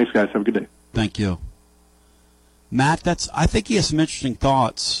 Okay, thanks, guys. Have a good day. Thank you. Matt, I think he has some interesting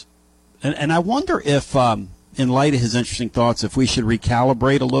thoughts, and I wonder if, in light of his interesting thoughts, if we should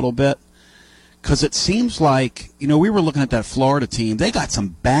recalibrate a little bit, because it seems like, we were looking at that Florida team. They got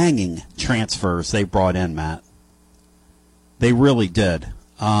some banging transfers they brought in, Matt. They really did.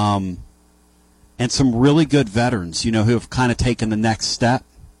 And some really good veterans, who have kind of taken the next step.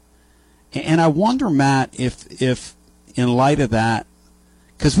 And I wonder, Matt, if in light of that,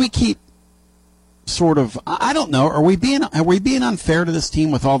 because we keep sort of, I don't know, are we being unfair to this team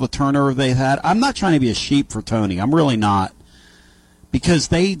with all the turnover they've had? I'm not trying to be a sheep for Tony. I'm really not. Because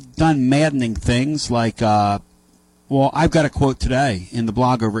they've done maddening things like, I've got a quote today in the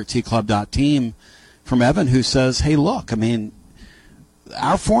blog over at tclub.team from Evan, who says, hey, look, I mean,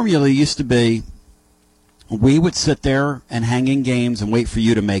 our formula used to be we would sit there and hang in games and wait for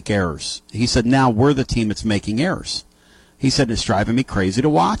you to make errors. He said, now we're the team that's making errors. He said, it's driving me crazy to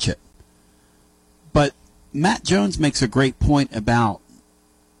watch it. But Matt Jones makes a great point about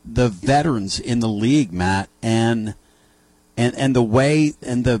the veterans in the league, Matt, and the way,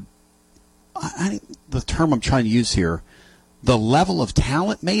 and the term I'm trying to use here, the level of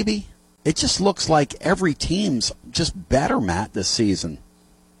talent maybe. It just looks like every team's just better, Matt, this season.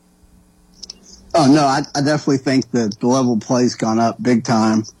 Oh, no, I definitely think that the level of play's gone up big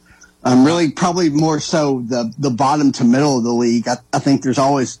time. Really, probably more so the bottom to middle of the league. I think there's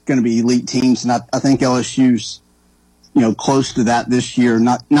always going to be elite teams, and I think LSU's, close to that this year.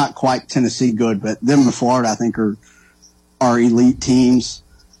 Not quite Tennessee good, but them in Florida, I think, are elite teams.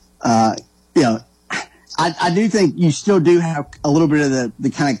 I do think you still do have a little bit of the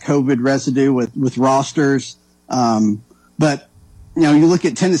kind of COVID residue with rosters. But, you look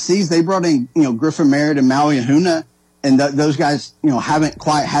at Tennessee's, they brought in, Griffin Merritt and Maui Ahuna, and those guys, haven't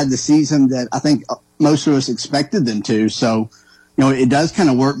quite had the season that I think most of us expected them to. So, it does kind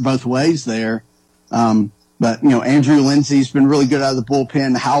of work both ways there. But, Andrew Lindsay's been really good out of the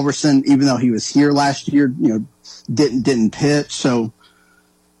bullpen. Halverson, even though he was here last year, didn't pitch. So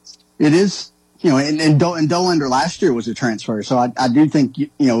it is and Dolander last year was a transfer. So I do think, you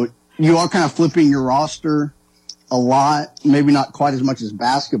are kind of flipping your roster a lot, maybe not quite as much as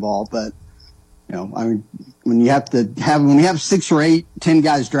basketball, but, when you have 6 or 8, 10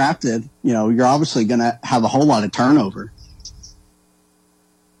 guys drafted, you're obviously going to have a whole lot of turnover.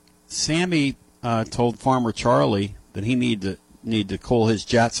 Sammy told Farmer Charlie that he need to cool his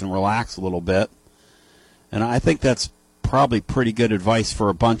jets and relax a little bit. And I think that's probably pretty good advice for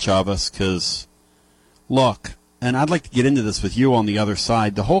a bunch of us because, look, and I'd like to get into this with you on the other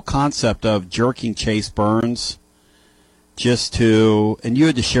side, the whole concept of jerking Chase Burns and you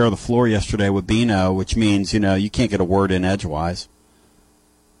had to share the floor yesterday with Bino, which means, you can't get a word in edgewise.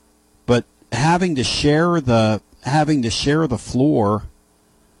 But having to share the floor,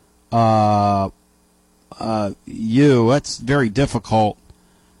 that's very difficult.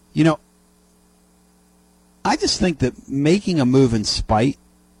 I just think that making a move in spite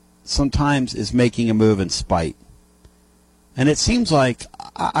sometimes is making a move in spite. And it seems like,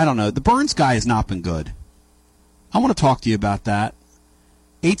 I don't know, the Burns guy has not been good. I want to talk to you about that.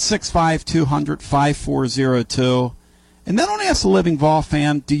 865-200-5402. And then I want to ask the Living Vol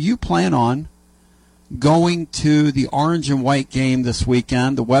fan, do you plan on going to the orange and white game this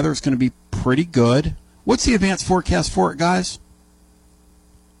weekend? The weather's going to be pretty good. What's the advanced forecast for it, guys?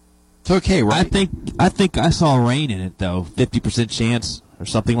 It's okay, right? I think I saw rain in it though. 50% chance or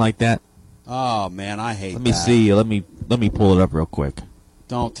something like that. Oh man, I hate that. Let me see. Let me pull it up real quick.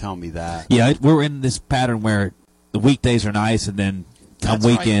 Don't tell me that. Yeah, we're in this pattern where the weekdays are nice and then come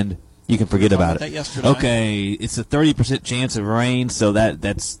weekend you can forget about it. Okay, it's a 30% chance of rain, so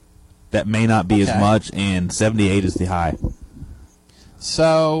that may not be as much, and 78 is the high.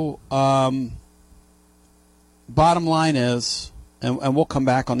 So, bottom line is, and we'll come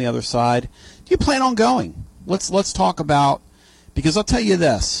back on the other side. Do you plan on going? Let's talk about, because I'll tell you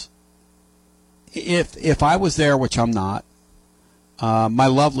this. If I was there, which I'm not, my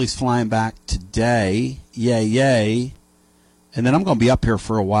lovely's flying back today. Yay, yay. And then I'm going to be up here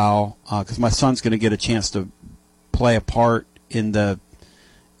for a while because my son's going to get a chance to play a part in the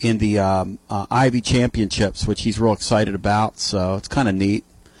Ivy Championships, which he's real excited about. So it's kind of neat.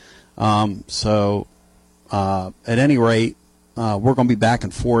 At any rate, we're going to be back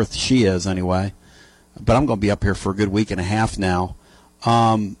and forth. She is anyway. But I'm going to be up here for a good week and a half now,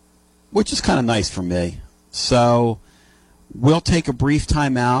 which is kind of nice for me. So we'll take a brief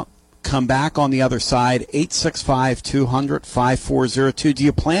time out, come back on the other side, 865-200-5402. Do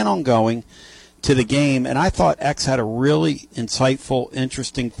you plan on going to the game? And I thought X had a really insightful,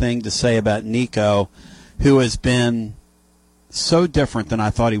 interesting thing to say about Nico, who has been so different than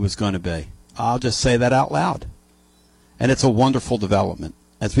I thought he was going to be. I'll just say that out loud. And it's a wonderful development.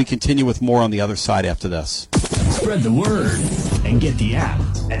 As we continue with more on the other side after this. Spread the word and get the app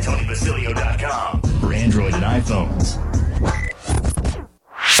at TonyBasilio.com for Android and iPhones.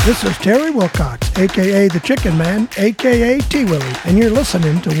 This is Terry Wilcox, a.k.a. The Chicken Man, a.k.a. T-Willie, and you're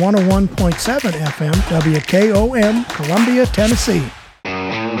listening to 101.7 FM WKOM, Columbia, Tennessee.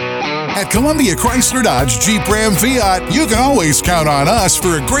 At Columbia Chrysler Dodge Jeep Ram Fiat, you can always count on us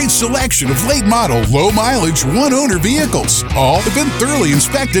for a great selection of late model, low mileage, one owner vehicles. All have been thoroughly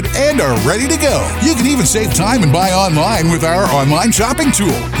inspected and are ready to go. You can even save time and buy online with our online shopping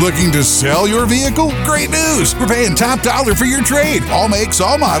tool. Looking to sell your vehicle? Great news! We're paying top dollar for your trade. All makes,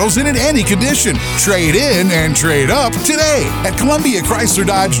 all models, and in any condition. Trade in and trade up today. At Columbia Chrysler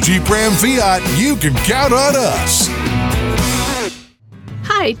Dodge Jeep Ram Fiat, you can count on us.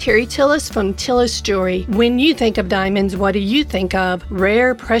 Hi, Terry Tillis from Tillis Jewelry. When you think of diamonds, what do you think of?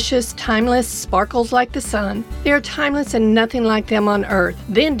 Rare, precious, timeless, sparkles like the sun. They're timeless and nothing like them on earth.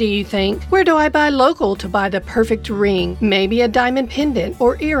 Then do you think, where do I buy local to buy the perfect ring? Maybe a diamond pendant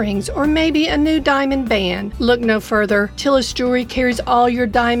or earrings or maybe a new diamond band. Look no further. Tillis Jewelry carries all your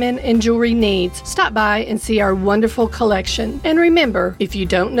diamond and jewelry needs. Stop by and see our wonderful collection. And remember, if you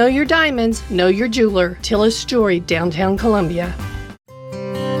don't know your diamonds, know your jeweler. Tillis Jewelry, downtown Columbia.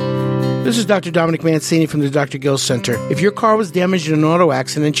 This is Dr. Dominic Mancini from the Dr. Gill Center. If your car was damaged in an auto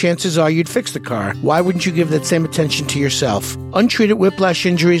accident, chances are you'd fix the car. Why wouldn't you give that same attention to yourself? Untreated whiplash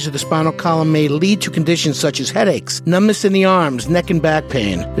injuries of the spinal column may lead to conditions such as headaches, numbness in the arms, neck and back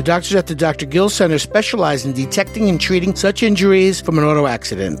pain. The doctors at the Dr. Gill Center specialize in detecting and treating such injuries from an auto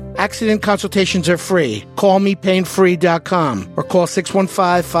accident. Accident consultations are free. Call mepainfree.com or call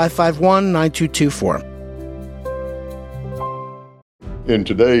 615-551-9224. In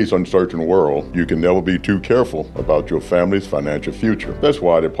today's uncertain world, you can never be too careful about your family's financial future. That's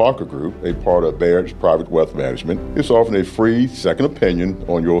why the Parker Group, a part of Baird's Private Wealth Management, is offering a free second opinion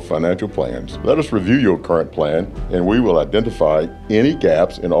on your financial plans. Let us review your current plan, and we will identify any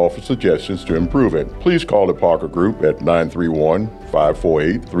gaps and offer suggestions to improve it. Please call the Parker Group at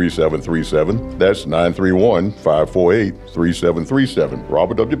 931-548-3737. That's 931-548-3737.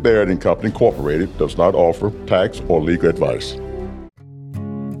 Robert W. Baird & Company Incorporated does not offer tax or legal advice.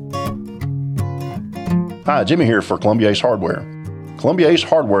 Hi, Jimmy here for Columbia Ace Hardware. Columbia Ace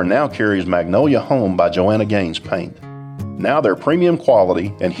Hardware now carries Magnolia Home by Joanna Gaines paint. Now their premium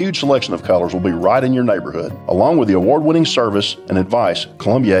quality and huge selection of colors will be right in your neighborhood, along with the award-winning service and advice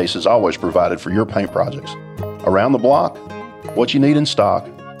Columbia Ace has always provided for your paint projects. Around the block, what you need in stock,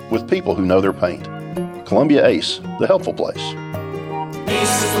 with people who know their paint. Columbia Ace, the helpful place.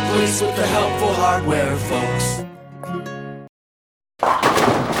 Ace is the place with the helpful hardware, folks.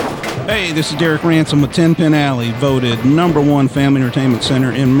 Hey, this is Derek Ransom with 10 Pin Alley, voted #1 family entertainment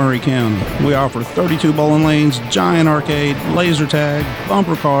center in Murray County. We offer 32 bowling lanes, giant arcade, laser tag,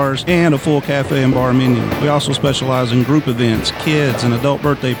 bumper cars, and a full cafe and bar menu. We also specialize in group events, kids and adult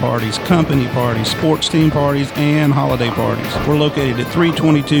birthday parties, company parties, sports team parties, and holiday parties. We're located at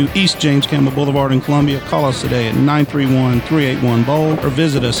 322 East James Campbell Boulevard in Columbia. Call us today at 931-381-BOWL or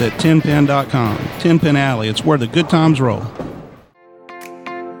visit us at 10pin.com. 10 Pin Alley, it's where the good times roll.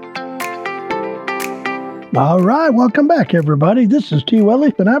 All right, welcome back, everybody. This is T.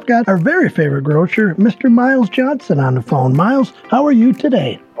 Willie, and I've got our very favorite grocer, Mr. Miles Johnson, on the phone. Miles, how are you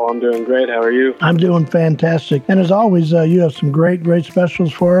today? Oh, I'm doing great. How are you? I'm doing fantastic. And as always, you have some great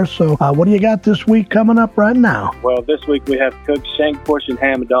specials for us. So what do you got this week coming up right now? Well, this week we have cooked shank portion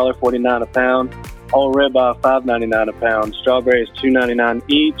ham, $1.49 a pound. Whole ribeye, $5.99 a pound. Strawberries, $2.99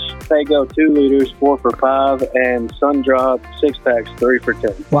 each. Fago, 2 liters, 4 for $5, and Sun-Drop 6-packs, 3 for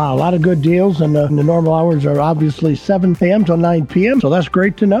 $10. Wow, a lot of good deals, and the normal hours are obviously 7 a.m. till 9 p.m., so that's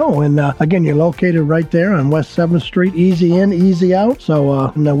great to know. And again, you're located right there on West 7th Street, easy in, easy out.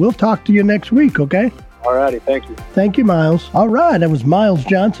 So we'll talk to you next week, okay? All righty, thank you. Thank you, Miles. All right, that was Miles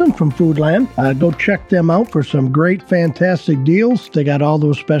Johnson from Foodland. Go check them out for some great, fantastic deals. They got all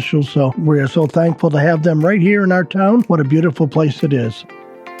those specials, so we are so thankful to have them right here in our town. What a beautiful place it is.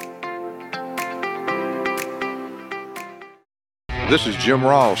 This is Jim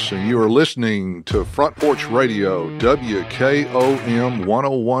Ross, and you are listening to Front Porch Radio, WKOM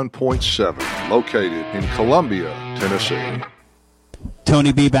 101.7, located in Columbia, Tennessee.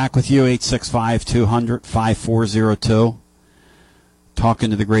 Tony B. back with you, 865-200-5402. Talking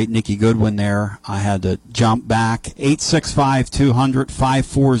to the great Nikki Goodwin there. I had to jump back.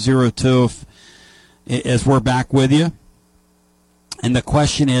 865-200-5402 as we're back with you. And the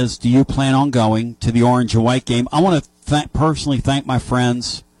question is, do you plan on going to the Orange and White game? I want to personally thank my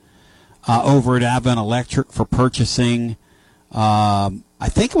friends over at Advent Electric for purchasing, I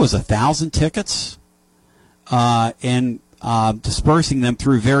think it was 1,000 tickets, and dispersing them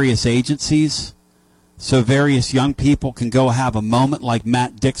through various agencies so various young people can go have a moment like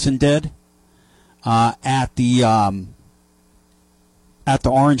Matt Dixon did at the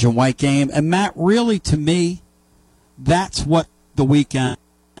Orange and White game. And Matt, really, to me, that's what the weekend is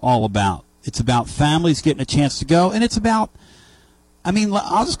all about. It's about families getting a chance to go, and it's about,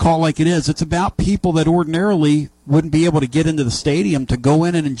 I'll just call it like it is. It's about people that ordinarily wouldn't be able to get into the stadium to go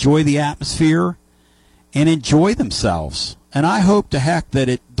in and enjoy the atmosphere and enjoy themselves. And I hope to heck that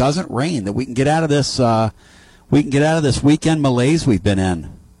it doesn't rain, that we can get out of this weekend malaise we've been in.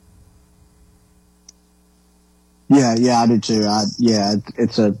 Yeah, I do too.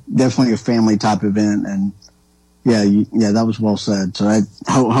 It's definitely a family type event, and that was well said. So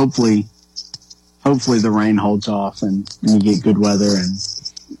hopefully the rain holds off and you get good weather, and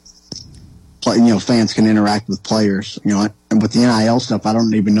fans can interact with players. And with the NIL stuff, I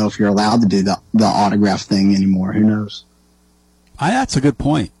don't even know if you're allowed to do the autograph thing anymore. Who knows? That's a good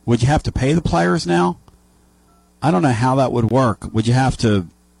point. Would you have to pay the players now? I don't know how that would work. Would you have to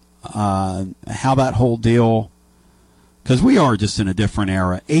how that whole deal? Because we are just in a different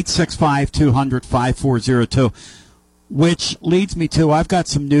era. 865-200-5402. Which leads me to, I've got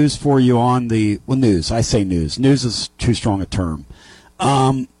some news for you on news. I say news. News is too strong a term.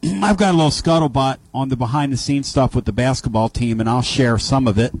 I've got a little scuttlebutt on the behind-the-scenes stuff with the basketball team, and I'll share some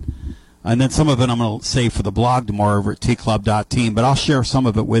of it. And then some of it I'm going to save for the blog tomorrow over at tclub.team, but I'll share some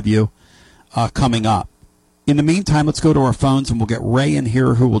of it with you coming up. In the meantime, let's go to our phones, and we'll get Ray in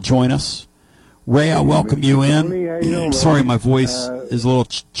here who will join us. Ray, I welcome you in. Sorry, my voice is a little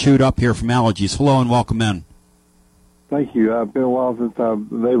chewed up here from allergies. Hello and welcome in. Thank you. It's been a while since I've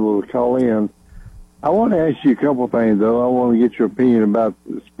been able to call in. I want to ask you a couple of things, though. I want to get your opinion about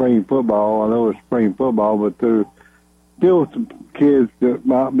spring football. I know it's spring football, but there's still some kids that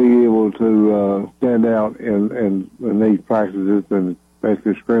might be able to stand out in these practices and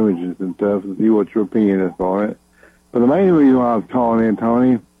basically scrimmages and stuff, and see what your opinion is on it. But the main reason why I was calling in,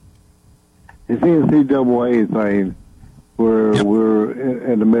 Tony, is the NCAA thing where we're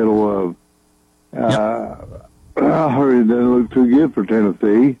in the middle of. I heard it doesn't look too good for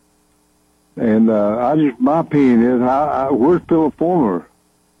Tennessee. And my opinion is, where's Philip Fulmer?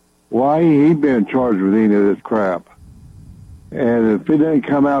 Why ain't he been charged with any of this crap? And if it doesn't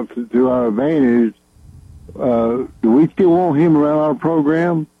come out to our advantage, do we still want him around our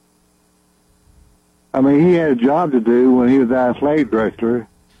program? I mean, he had a job to do when he was the athletic director,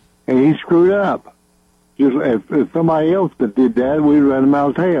 and he screwed up. Just if somebody else that did that, we'd run him out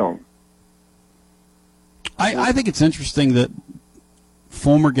of town. I think it's interesting that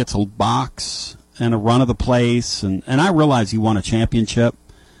Fulmer gets a box and a run of the place, and I realize he won a championship,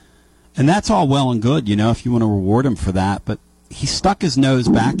 and that's all well and good, if you want to reward him for that, but he stuck his nose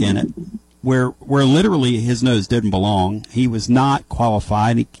back in it, where literally his nose didn't belong. He was not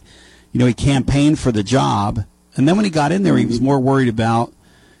qualified. He campaigned for the job, and then when he got in there, he was more worried about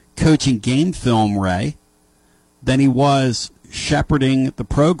coaching game film, Ray, than he was shepherding the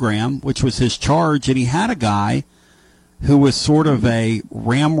program, which was his charge, and he had a guy who was sort of a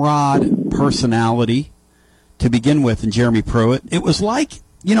ramrod personality to begin with in Jeremy Pruitt. It was like,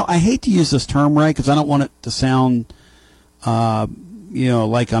 I hate to use this term, Ray, because I don't want it to sound,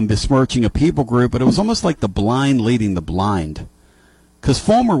 like I'm besmirching a people group, but it was almost like the blind leading the blind. Because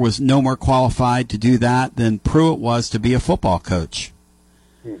Fulmer was no more qualified to do that than Pruitt was to be a football coach.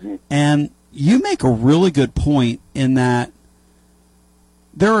 Mm-hmm. And you make a really good point in that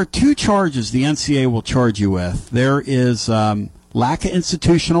there are two charges the NCAA will charge you with. There is lack of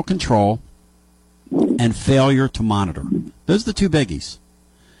institutional control and failure to monitor. Those are the two biggies.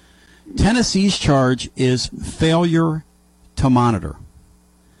 Tennessee's charge is failure to monitor.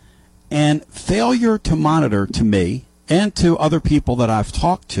 And failure to monitor, to me, and to other people that I've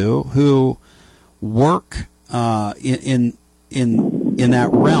talked to who work in that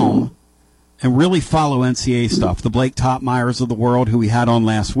realm and really follow NCAA stuff. The Blake Topmeyers of the world, who we had on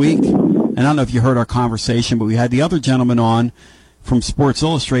last week. And I don't know if you heard our conversation, but we had the other gentleman on from Sports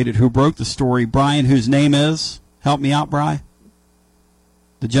Illustrated who broke the story. Brian, whose name is, help me out, Brian.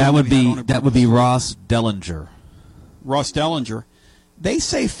 That would be Ross Dellinger. Ross Dellinger. They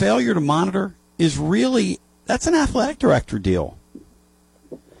say failure to monitor is really, that's an athletic director deal.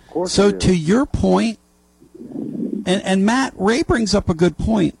 So to your point, and Matt, Ray brings up a good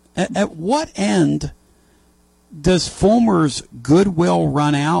point. At what end does Fulmer's goodwill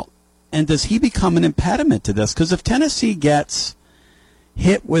run out, and does he become an impediment to this? Because if Tennessee gets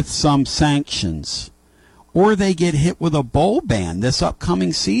hit with some sanctions, or they get hit with a bowl ban this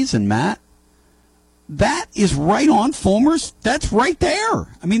upcoming season, Matt, that is right on Fulmer's. That's right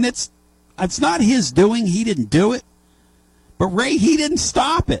there. I mean, it's not his doing. He didn't do it. But, Ray, he didn't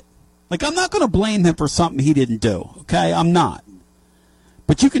stop it. Like, I'm not going to blame him for something he didn't do, okay? I'm not.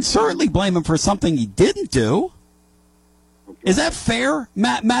 But you can certainly blame him for something he didn't do. Is that fair?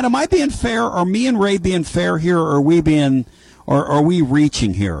 Matt, am I being fair? Are me and Ray being fair here, or are we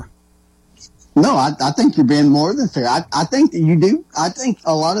reaching here? No, I think you're being more than fair. I think that you do. I think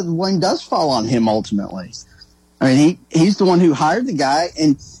a lot of the blame does fall on him ultimately. I mean, he's the one who hired the guy,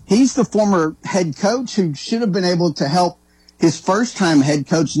 and he's the former head coach who should have been able to help his first-time head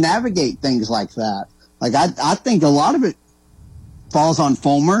coach navigate things like that. Like, I think a lot of it falls on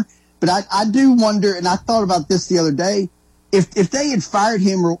Fulmer, but I do wonder, and I thought about this the other day, if they had fired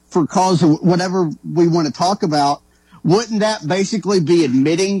him for cause of whatever we want to talk about, wouldn't that basically be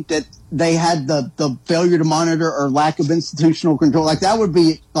admitting that they had the failure to monitor or lack of institutional control? Like, that would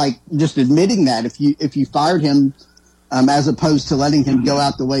be like just admitting that if you fired him, as opposed to letting him go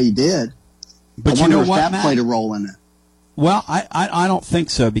out the way he did. But I wonder you know if that played a role in it. Well, I don't think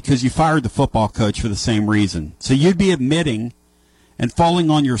so, because you fired the football coach for the same reason. So you'd be admitting and falling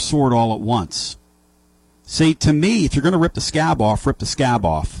on your sword all at once. See, to me, if you're going to rip the scab off, rip the scab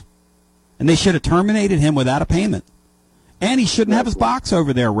off. And they should have terminated him without a payment. And he shouldn't have his box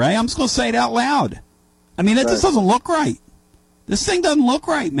over there, Ray. I'm just going to say it out loud. I mean, that just doesn't look right. This thing doesn't look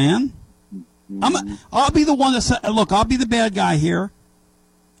right, man. I'll be the one that said, look, I'll be the bad guy here.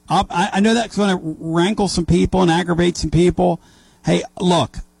 I know that's going to rankle some people and aggravate some people. Hey,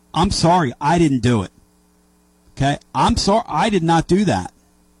 look, I'm sorry. I didn't do it. Okay? I'm sorry. I did not do that.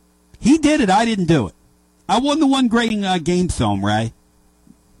 He did it. I didn't do it. I wasn't the one grading game film, Ray.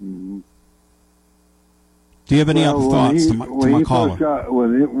 Mm-hmm. Do you have any other thoughts to my caller?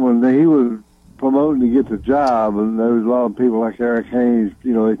 When he was promoting to get the job, and there was a lot of people like Eric Haynes,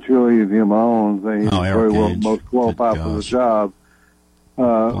 they cheerleaded him on, saying he's very well most qualified for the job.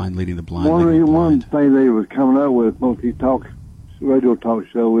 Blind leading the blind. One thing they was coming up with most he radio talk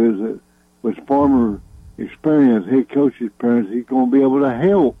show is that with former experience, head coach experience, he's going to be able to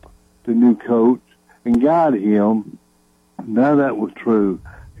help the new coach and guide him. None of that was true.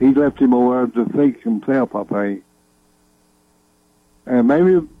 He left him over to think himself, I think. And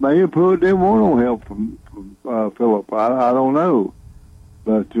maybe Pruitt didn't want no help from Philip. I don't know.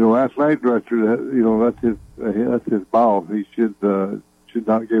 But athletic director, that's his boss. He should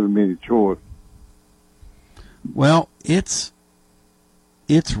not give him any choice. Well, it's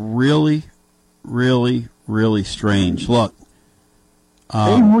really, really, really strange. Look,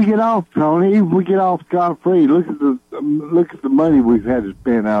 even if we get off, Tony, even if we get off scot-free, look at the money we've had to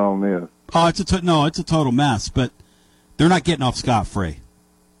spend out on this. Oh, it's a total mess. But they're not getting off scot-free.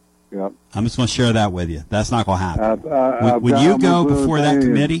 Yep. I'm just going to share that with you. That's not going to happen. When you go before that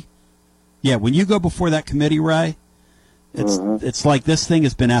committee, when you go before that committee, Ray, it's like this thing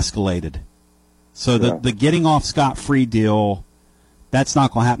has been escalated. So the getting off scot-free deal, that's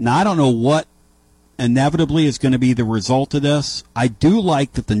not going to happen. Now, I don't know what inevitably is going to be the result of this. I do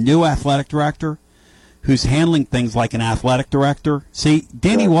like that the new athletic director, who's handling things like an athletic director. See,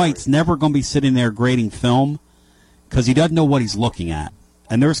 Danny White's never going to be sitting there grading film because he doesn't know what he's looking at.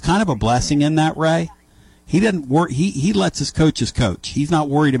 And there's kind of a blessing in that, Ray. He doesn't he lets his coaches coach. He's not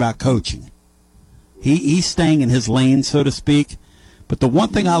worried about coaching. He's staying in his lane, so to speak. But the one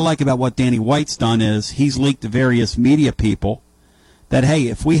thing I like about what Danny White's done is he's leaked to various media people that, hey,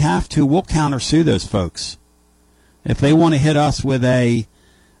 if we have to, we'll countersue those folks. If they want to hit us with a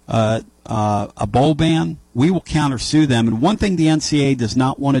bowl ban, we will countersue them. And one thing the NCAA does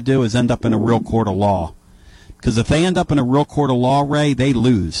not want to do is end up in a real court of law. Because if they end up in a real court of law, Ray, they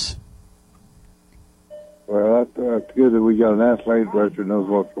lose. Well, that's good that we got an athletic director who knows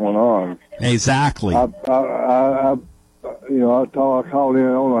what's going on. Exactly. I called in,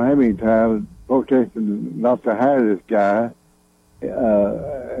 I don't know how many times, protesting not to hire this guy.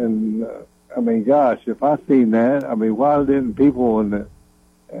 Gosh, if I seen that, why didn't people that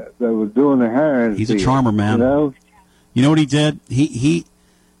were doing the hiring? He's a charmer, man. You know what he did? He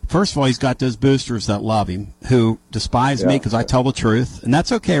first of all, he's got those boosters that love him, who despise me because I tell the truth, and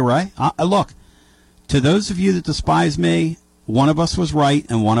that's okay, Ray. Look, to those of you that despise me, one of us was right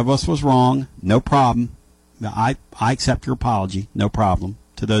and one of us was wrong. No problem. I accept your apology. No problem.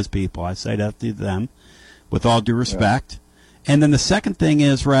 To those people, I say that to them with all due respect. Yeah. And then the second thing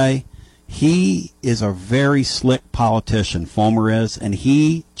is, Ray, he is a very slick politician, Fulmer is, and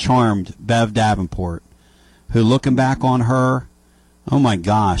he charmed Bev Davenport, who, looking back on her, oh my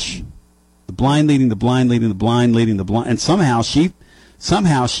gosh, the blind leading the blind leading the blind leading the blind, and somehow she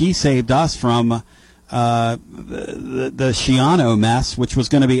saved us from the Shiano mess, which was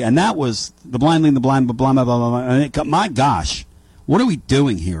going to be, and that was the blind leading the blind, blah, blah, blah, blah, blah. And my gosh, what are we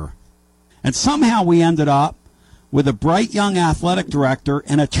doing here? And somehow we ended up with a bright young athletic director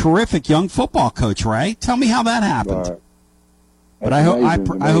and a terrific young football coach, Ray. Tell me how that happened. But I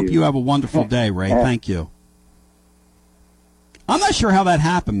hope you have a wonderful day, Ray. Thank you. I'm not sure how that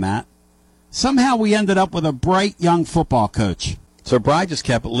happened, Matt. Somehow we ended up with a bright young football coach. So Bri just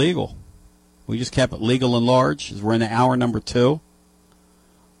kept it legal. We just kept it legal and large as we're in hour number 2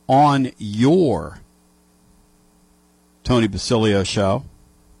 on your Tony Basilio show.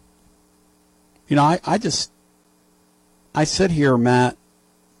 I sit here, Matt,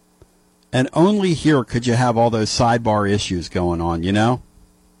 and only here could you have all those sidebar issues going on,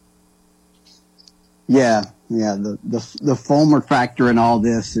 Yeah, the Fulmer factor in all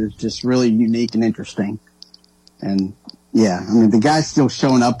this is just really unique and interesting. And, the guy's still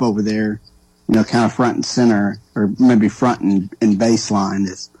showing up over there, kind of front and center, or maybe front and baseline.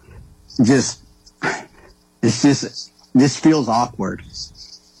 This feels awkward.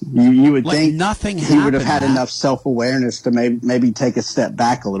 You would think nothing he would have had enough self-awareness to maybe take a step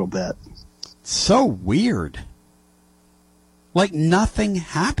back a little bit. So weird. Like nothing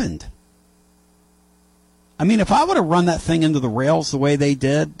happened. If I would have run that thing into the rails the way they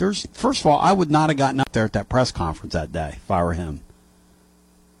did, first of all, I would not have gotten up there at that press conference that day if I were him.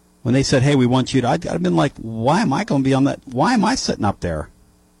 When they said, hey, we want you to, I'd have been like, why am I going to be on that? Why am I sitting up there?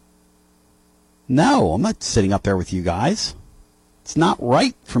 No, I'm not sitting up there with you guys. It's not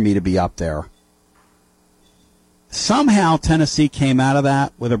right for me to be up there. Somehow Tennessee came out of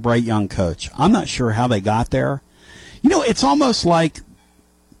that with a bright young coach. I'm not sure how they got there. It's almost like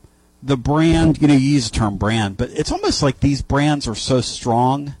the brand, you use the term brand, but it's almost like these brands are so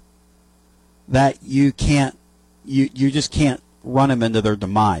strong that you just can't run them into their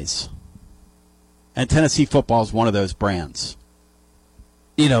demise. And Tennessee football is one of those brands.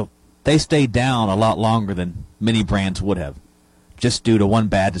 You know, they stayed down a lot longer than many brands would have, just due to one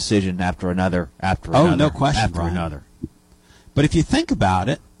bad decision after another, no question, Brian. another. But if you think about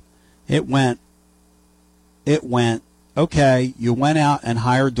it, it went, okay, you went out and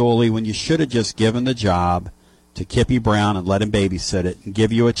hired Dooley when you should have just given the job to Kippy Brown and let him babysit it and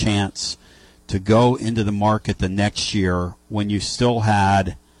give you a chance to go into the market the next year when you still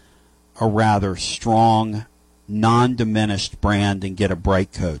had a rather strong, non-diminished brand and get a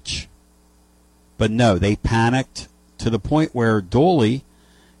bright coach. But no, they panicked to the point where Dooley,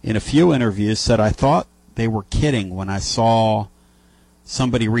 in a few interviews, said, I thought they were kidding when I saw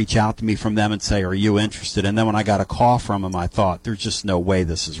somebody reach out to me from them and say, are you interested? And then when I got a call from him, I thought, there's just no way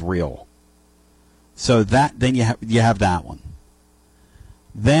this is real. So then you have that one.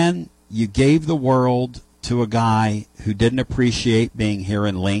 Then you gave the world to a guy who didn't appreciate being here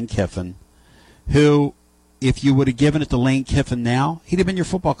in Lane Kiffin, who, if you would have given it to Lane Kiffin now, he'd have been your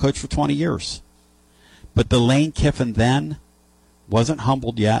football coach for 20 years. But the Lane Kiffin then wasn't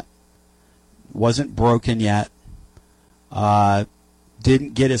humbled yet, wasn't broken yet,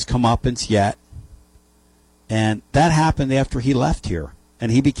 didn't get his comeuppance yet. And that happened after he left here.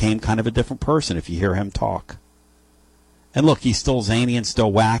 And he became kind of a different person if you hear him talk. And look, he's still zany and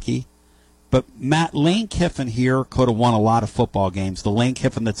still wacky. But Lane Kiffin here could have won a lot of football games. The Lane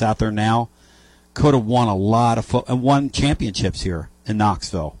Kiffin that's out there now could have won a lot of and won championships here in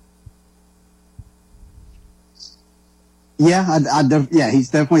Knoxville. Yeah, he's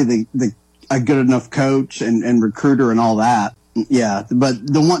definitely a good enough coach and recruiter and all that. Yeah, but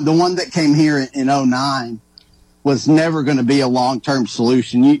the one that came here in 2009 was never going to be a long-term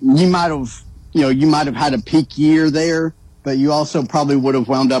solution. You might have had a peak year there, but you also probably would have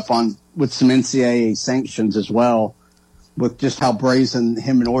wound up with some NCAA sanctions as well, with just how brazen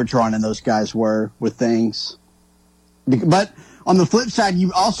him and Orgeron and those guys were with things. But on the flip side,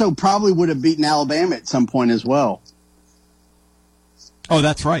 you also probably would have beaten Alabama at some point as well. Oh,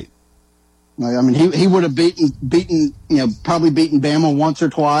 that's right. I mean, he would have probably beaten Bama once or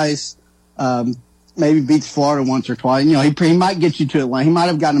twice. Maybe beats Florida once or twice. He might get you to Atlanta. He might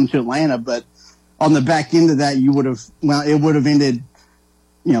have gotten him to Atlanta, but on the back end of that, it would have ended,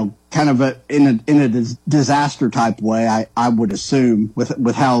 kind of in a disaster type way. I would assume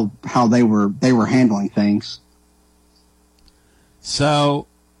with how they were handling things. So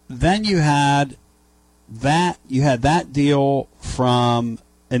then you had that deal from,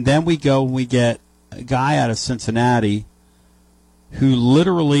 and then we get a guy out of Cincinnati who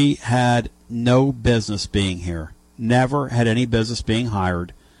literally had no business being here, never had any business being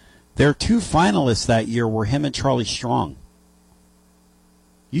hired. Their two finalists that year were him and Charlie Strong.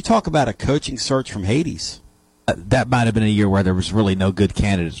 You talk about a coaching search from Hades. That might have been a year where there was really no good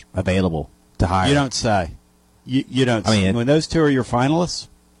candidates available to hire. You don't say. You don't. I mean, when those two are your finalists,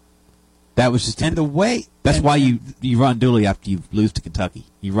 that was just the way. That's why you run Dooley after you lose to Kentucky.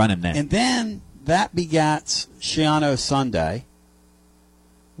 You run him then, and then that begats Shiano Sunday,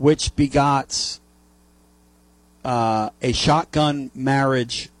 which begots a shotgun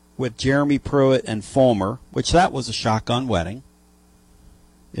marriage with Jeremy Pruitt and Fulmer, which that was a shotgun wedding.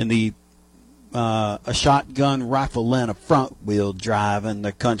 In the a shotgun rifle and a front wheel drive, and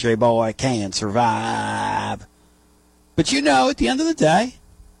the country boy can survive. But at the end of the day,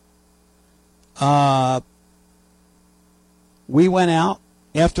 we went out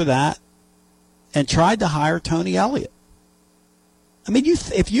after that and tried to hire Tony Elliott. I mean,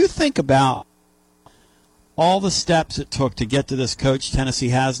 if you think about all the steps it took to get to this coach Tennessee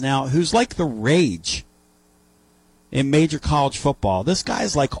has now, who's like the rage in major college football. This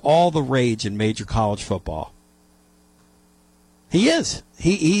guy's like all the rage in major college football. He is.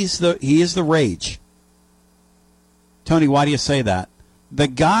 He is the rage. Tony, why do you say that? The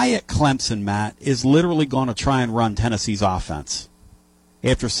guy at Clemson, Matt, is literally going to try and run Tennessee's offense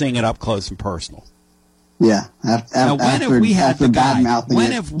after seeing it up close and personal. Yeah. Now, when have we had the guy?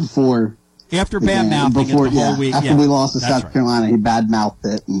 Before after bad-mouthing it the whole week. After we lost to South Carolina, he bad-mouthed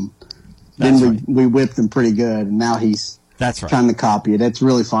it, and then we whipped him pretty good, and now he's trying to copy it. It's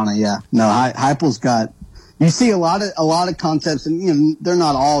really funny, yeah. No, Heupel's got – you see a lot of concepts, and they're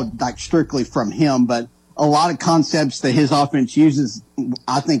not all like strictly from him, but a lot of concepts that his offense uses,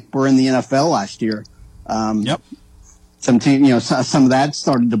 I think, were in the NFL last year. Yep. Some team, some of that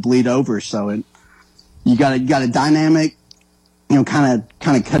started to bleed over, so you got a dynamic, kind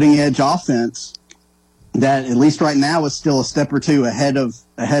of cutting edge offense that at least right now is still a step or two ahead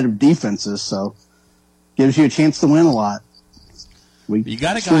of defenses. So gives you a chance to win a lot. You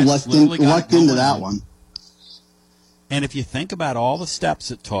got a guy lucked into that one. And if you think about all the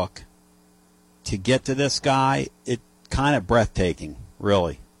steps it took to get to this guy, it's kind of breathtaking,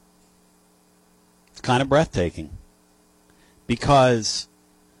 really. It's kind of breathtaking. Because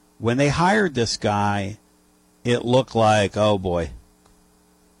when they hired this guy, it looked like, oh boy,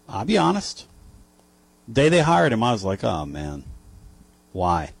 I'll be honest. The day they hired him, I was like, oh man,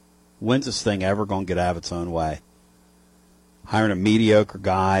 why? When's this thing ever going to get out of its own way? Hiring a mediocre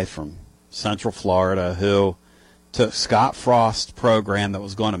guy from Central Florida who took Scott Frost's program that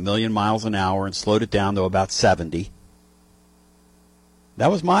was going 1,000,000 miles an hour and slowed it down to about 70.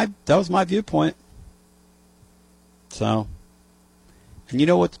 That was my viewpoint. So, and you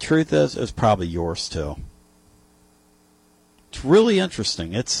know what the truth is? It's probably yours too. It's really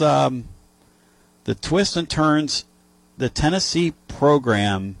interesting. It's the twists and turns. The Tennessee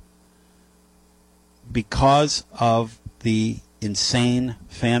program, because of the insane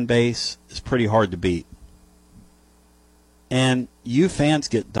fan base, is pretty hard to beat. And you fans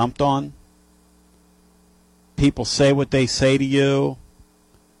get dumped on. People say what they say to you.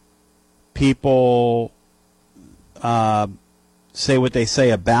 People say what they say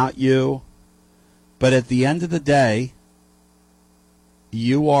about you. But at the end of the day,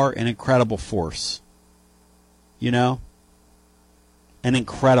 you are an incredible force. You know? An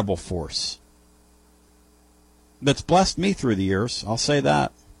incredible force. That's blessed me through the years. I'll say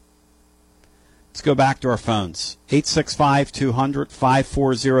that. Let's go back to our phones.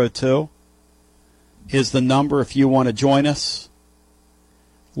 865-200-5402 is the number if you want to join us.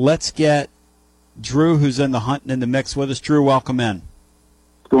 Let's get Drew, who's in the hunt and in the mix with us. Drew, welcome in.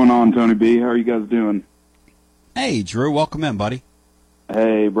 What's going on, Tony B? How are you guys doing? Hey, Drew, welcome in, buddy.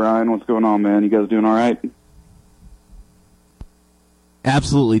 Hey, Brian, what's going on, man? You guys doing all right?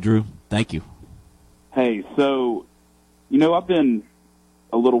 Absolutely, Drew. Thank you. Hey, so, I've been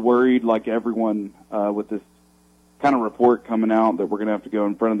a little worried, like everyone, with this kind of report coming out that we're going to have to go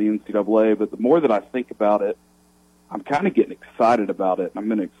in front of the NCAA. But the more that I think about it, I'm kind of getting excited about it. I'm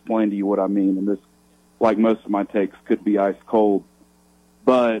going to explain to you what I mean. And this, like most of my takes, could be ice cold.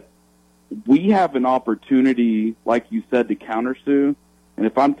 But we have an opportunity, like you said, to countersue. And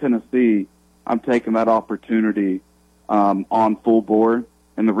if I'm Tennessee, I'm taking that opportunity on full bore.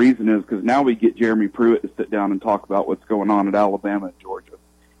 And the reason is because now we get Jeremy Pruitt to sit down and talk about what's going on at Alabama and Georgia.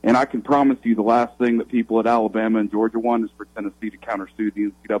 And I can promise you the last thing that people at Alabama and Georgia want is for Tennessee to countersue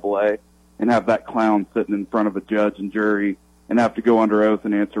the NCAA and have that clown sitting in front of a judge and jury and have to go under oath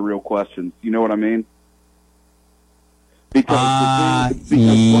and answer real questions. You know what I mean? Because what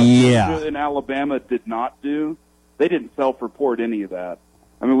Georgia and Alabama did not do, they didn't self-report any of that.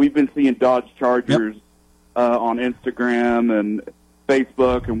 I mean, we've been seeing Dodge Chargers on Instagram and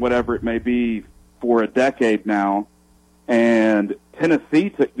Facebook and whatever it may be for a decade now, and Tennessee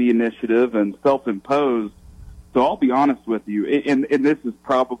took the initiative and self-imposed. So I'll be honest with you, and this is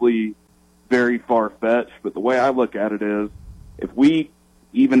probably very far-fetched, but the way I look at it is if we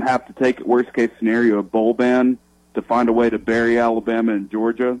even have to take, worst-case scenario, a bowl ban to find a way to bury Alabama and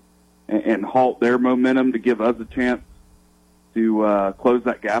Georgia and halt their momentum to give us a chance to close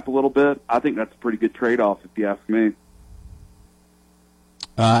that gap a little bit, I think that's a pretty good trade-off if you ask me.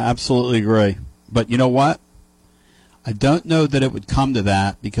 Absolutely agree. But you know what? I don't know that it would come to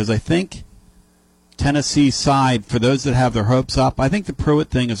that because I think Tennessee's side, for those that have their hopes up, I think the Pruitt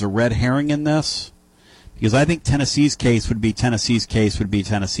thing is a red herring in this because I think Tennessee's case would be Tennessee's case would be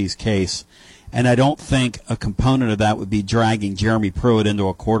Tennessee's case. And I don't think a component of that would be dragging Jeremy Pruitt into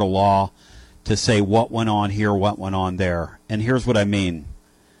a court of law to say what went on here, what went on there. And here's what I mean.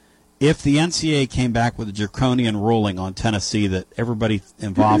 If the NCAA came back with a draconian ruling on Tennessee that everybody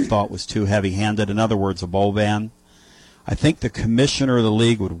involved thought was too heavy-handed, in other words, a bowl ban, I think the commissioner of the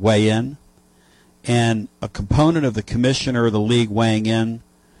league would weigh in. And a component of the commissioner of the league weighing in,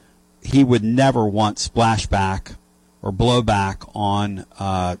 he would never want splashback or blowback on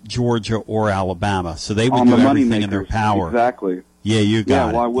Georgia or Alabama. So they would do everything in their power. Exactly. Yeah, you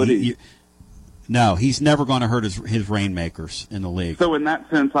got it. Why would he? No, he's never going to hurt his rainmakers in the league. So in that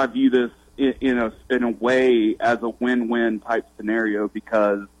sense, I view this in a way as a win-win type scenario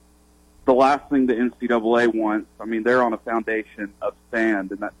because the last thing the NCAA wants, I mean, they're on a foundation of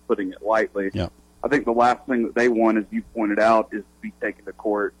sand, and that's putting it lightly. Yep. I think the last thing that they want, as you pointed out, is to be taken to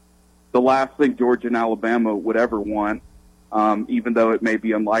court. The last thing Georgia and Alabama would ever want, even though it may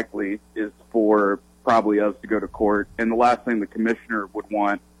be unlikely, is for probably us to go to court. And the last thing the commissioner would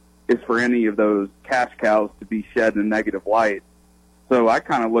want is for any of those cash cows to be shed in a negative light. So I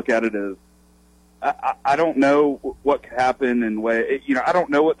kind of look at it as I don't know what could happen in way. I don't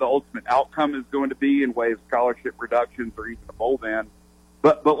know what the ultimate outcome is going to be in way of scholarship reductions or even a bowl ban.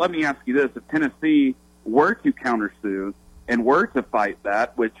 But let me ask you this: if Tennessee were to countersue and were to fight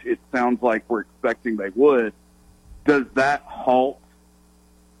that, which it sounds like we're expecting they would, does that halt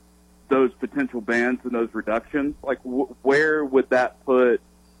those potential bans and those reductions? Like, where would that put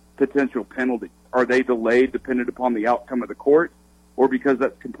potential penalties? Are they delayed dependent upon the outcome of the court, or because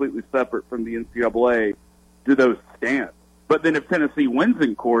that's completely separate from the NCAA, do those stand? But then if Tennessee wins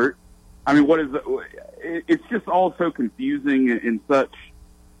in court, I mean, it's just all so confusing in such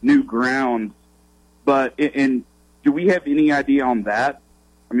new grounds. But and do we have any idea on that?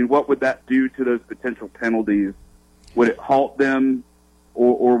 I mean, what would that do to those potential penalties? Would it halt them,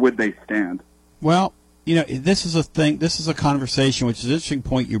 or would they stand? Well, this is a thing. This is a conversation, which is an interesting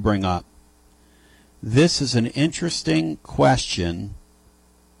point you bring up. This is an interesting question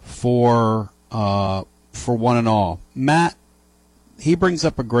for one and all. Matt, he brings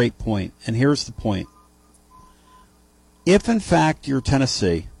up a great point, and here's the point. If, in fact, you're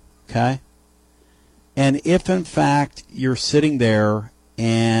Tennessee, okay, and if, in fact, you're sitting there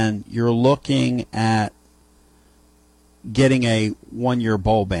and you're looking at getting a 1-year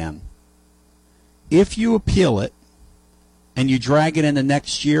bowl ban, if you appeal it and you drag it into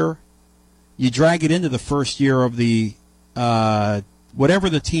next year, you drag it into the first year of the whatever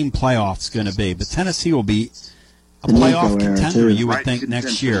the team playoff's going to be. But Tennessee will be a playoff contender, you would think,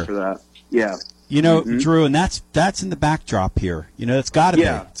 next year. For that. Yeah. Drew, and that's in the backdrop here. It's got to be.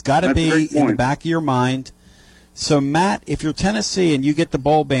 It's got to be in the back of your mind. So, Matt, if you're Tennessee and you get the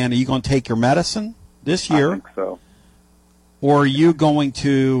bowl ban, are you going to take your medicine this year? I think so. Or are you going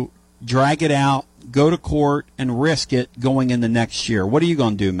to drag it out, go to court, and risk it going in the next year? What are you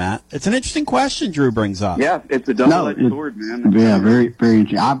going to do, Matt? It's an interesting question Drew brings up. Yeah, it's a double-edged sword, man. Yeah, very, very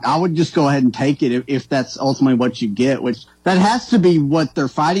interesting. I would just go ahead and take it if that's ultimately what you get, which that has to be what they're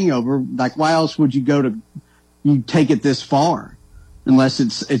fighting over. Like, why else would you take it this far unless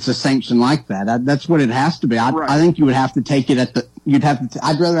it's a sanction like that? That's what it has to be. I think you would have to take it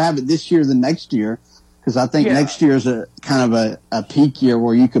I'd rather have it this year than next year, because I think next year is a kind of a peak year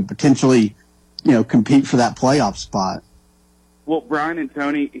where you could potentially, compete for that playoff spot. Well, Brian and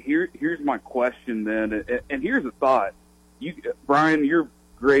Tony, here's my question then, and here's a thought. Brian, you're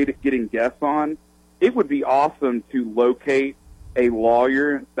great at getting guests on. It would be awesome to locate a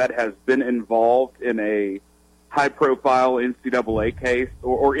lawyer that has been involved in a high-profile NCAA case,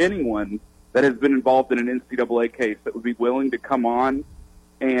 or anyone that has been involved in an NCAA case that would be willing to come on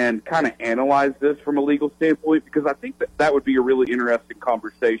and kind of analyze this from a legal standpoint, because I think that would be a really interesting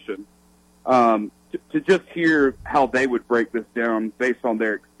conversation. To just hear how they would break this down based on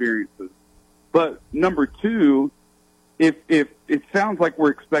their experiences. But number two, if it sounds like we're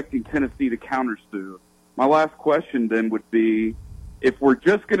expecting Tennessee to countersue, my last question then would be, if we're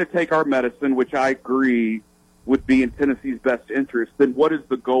just going to take our medicine, which I agree would be in Tennessee's best interest, then what is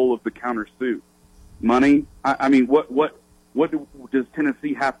the goal of the countersuit? Money? I mean, what does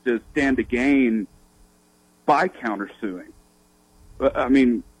Tennessee have to stand to gain by countersuing? I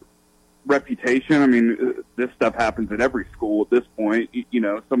mean, reputation. I mean, this stuff happens at every school at this point.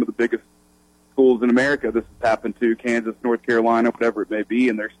 Some of the biggest schools in America this has happened to, Kansas, North Carolina, whatever it may be,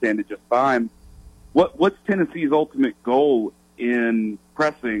 and they're standing just fine. What's Tennessee's ultimate goal in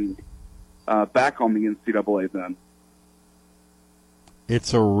pressing back on the NCAA then?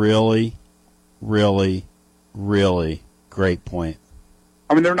 It's a really, really, really great point.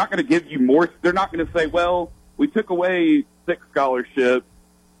 I mean, they're not going to give you more. They're not going to say, well, we took away 6 scholarships,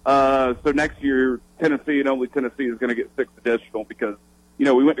 so next year Tennessee and only Tennessee is going to get 6 additional because,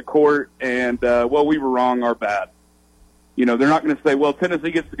 we went to court and, we were wrong, our bad. They're not going to say, well,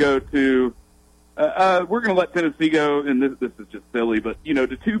 Tennessee gets to go to, we're going to let Tennessee go, and this is just silly, but,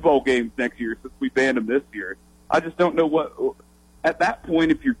 to 2 bowl games next year since we banned them this year. I just don't know at that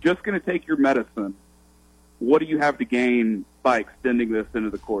point, if you're just going to take your medicine, what do you have to gain by extending this into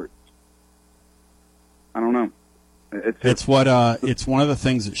the courts? I don't know. It's one of the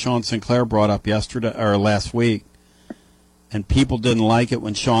things that Sean Sinclair brought up last week, and people didn't like it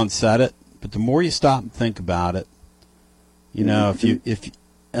when Sean said it. But the more you stop and think about it,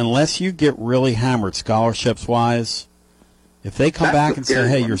 unless you get really hammered scholarships wise, if they come back and say,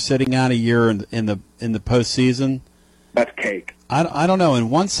 "Hey, you're sitting out a year in the postseason," that's cake. I don't know. In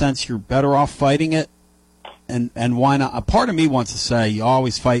one sense, you're better off fighting it, and why not? A part of me wants to say you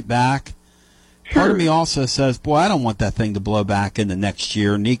always fight back. Part of me also says, boy, I don't want that thing to blow back into next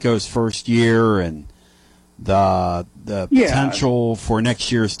year, Nico's first year, and the potential for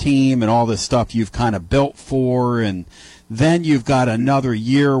next year's team and all this stuff you've kind of built for, and then you've got another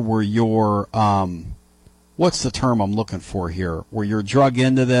year where you're, what's the term I'm looking for here, where you're drug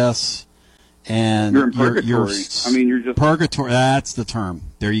into this, and you're in purgatory. you're just purgatory. That's the term.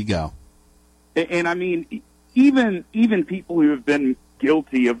 There you go. And I mean, even people who have been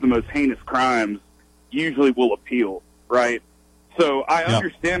guilty of the most heinous crimes usually will appeal, right? So I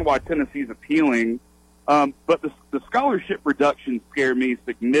understand why Tennessee's appealing, but the scholarship reductions scare me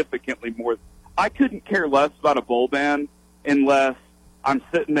significantly more. I couldn't care less about a bowl ban unless I'm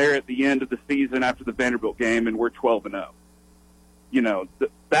sitting there at the end of the season after the Vanderbilt game and we're 12-0. You know,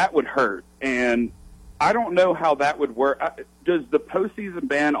 that would hurt. And I don't know how that would work. Does the postseason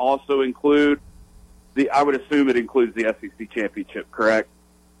ban also include I would assume it includes the SEC championship, correct?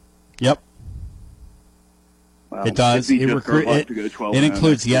 Yep. Well, it does. It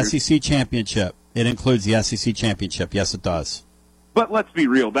includes the SEC championship. It includes the SEC championship. Yes, it does. But let's be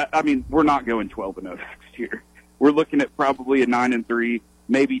real. We're not going 12-0 next year. We're looking at probably a 9-3,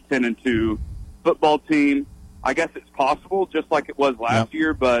 maybe 10-2 football team. I guess it's possible, just like it was last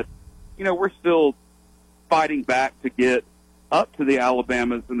year. But we're still fighting back to get up to the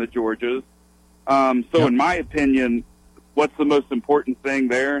Alabamas and the Georgias. In my opinion, what's the most important thing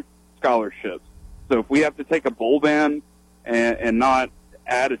there? Scholarships. So if we have to take a bowl ban and not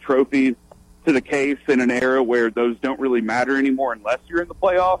add a trophy to the case in an era where those don't really matter anymore unless you're in the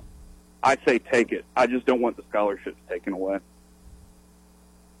playoffs, I say take it. I just don't want the scholarships taken away.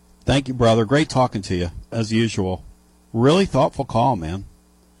 Thank you, brother. Great talking to you, as usual. Really thoughtful call, man.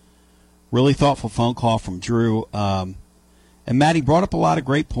 Really thoughtful phone call from Drew. And Matt, he brought up a lot of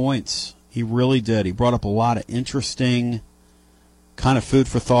great points. He really did. He brought up a lot of interesting kind of food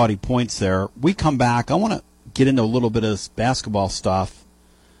for thought points there. We come back. I want to get into a little bit of this basketball stuff.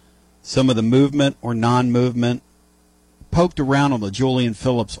 Some of the movement or non-movement. Poked around on the Julian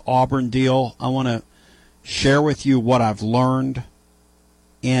Phillips Auburn deal. I want to share with you what I've learned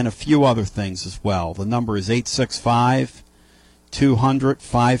and a few other things as well. The number is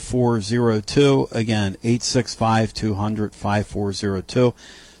 865-200-5402. Again, 865-200-5402.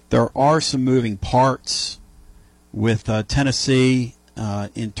 There are some moving parts with Tennessee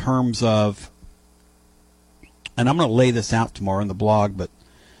in terms of, and I'm going to lay this out tomorrow in the blog, but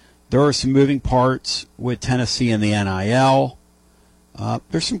there are some moving parts with Tennessee and the NIL.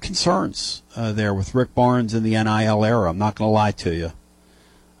 There's some concerns there with Rick Barnes in the NIL era. I'm not going to lie to you.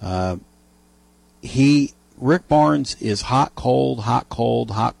 Rick Barnes is hot, cold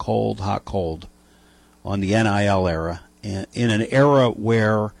on the NIL era. In an era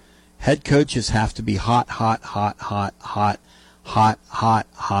where head coaches have to be hot.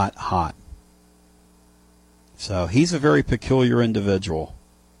 So he's a very peculiar individual,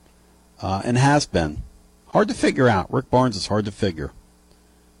 and has been. Hard to figure out. Rick Barnes is hard to figure.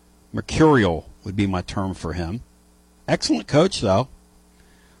 Mercurial would be my term for him. Excellent coach, though.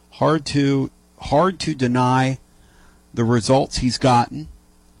 Hard to deny the results he's gotten.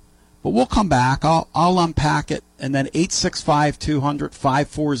 But we'll come back. I'll unpack it. And then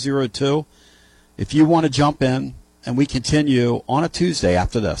 865-200-5402 if you want to jump in, and we continue on a Tuesday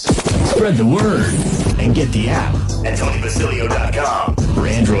after this. Spread the word and get the app at TonyBasilio.com for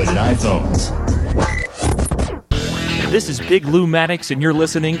Android and iPhones. This is Big Lou Maddox, and you're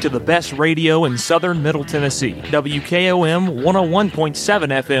listening to the best radio in southern Middle Tennessee. WKOM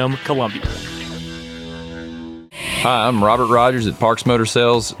 101.7 FM, Columbia. Hi, I'm Robert Rogers at Parks Motor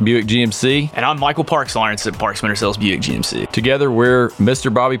Sales Buick GMC. And I'm Michael Parks Lawrence at Parks Motor Sales Buick GMC. Together, we're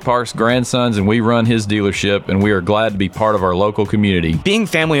Mr. Bobby Parks' grandsons, and we run his dealership, and we are glad to be part of our local community. Being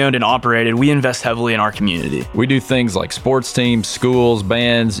family-owned and operated, we invest heavily in our community. We do things like sports teams, schools,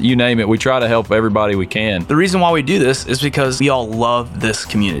 bands, you name it. We try to help everybody we can. The reason why we do this is because we all love this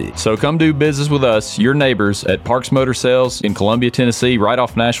community. So come do business with us, your neighbors, at Parks Motor Sales in Columbia, Tennessee, right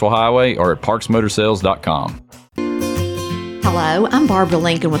off Nashville Highway, or at parksmotorsales.com. Hello, I'm Barbara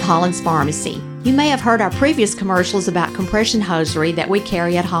Lincoln with Hollins Pharmacy. You may have heard our previous commercials about compression hosiery that we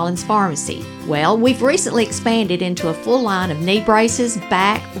carry at Hollins Pharmacy. Well, we've recently expanded into a full line of knee braces,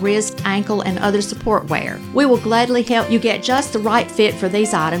 back, wrist, ankle, and other support wear. We will gladly help you get just the right fit for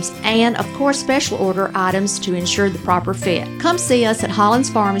these items and, of course, special order items to ensure the proper fit. Come see us at Hollins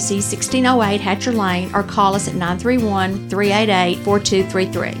Pharmacy, 1608 Hatcher Lane, or call us at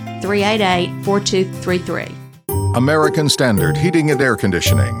 931-388-4233. 388-4233. American Standard Heating and Air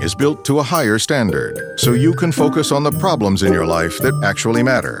Conditioning is built to a higher standard, so you can focus on the problems in your life that actually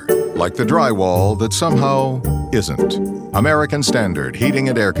matter, like the drywall that somehow isn't. American Standard Heating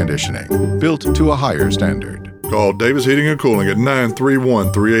and Air Conditioning, built to a higher standard. Call Davis Heating and Cooling at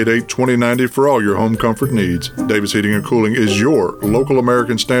 931-388-2090 for all your home comfort needs. Davis Heating and Cooling is your local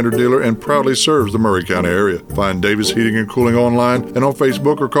American Standard dealer and proudly serves the Murray County area. Find Davis Heating and Cooling online and on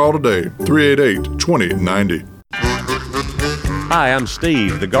Facebook, or call today, 388-2090. Hi, I'm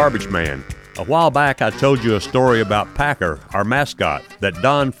Steve, the Garbage Man. A while back, I told you a story about Packer, our mascot, that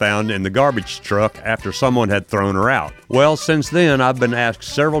Don found in the garbage truck after someone had thrown her out. Well, since then, I've been asked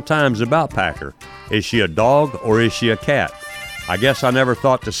several times about Packer. Is she a dog or is she a cat? I guess I never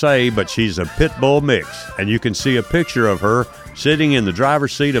thought to say, but she's a pit bull mix, and you can see a picture of her sitting in the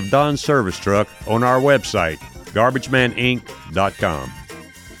driver's seat of Don's service truck on our website, garbagemaninc.com.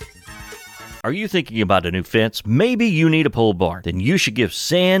 Are you thinking about a new fence? Maybe you need a pole barn. Then you should give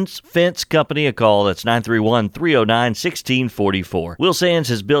Sands Fence Company a call. That's 931-309-1644. Will Sands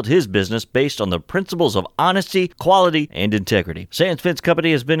has built his business based on the principles of honesty, quality, and integrity. Sands Fence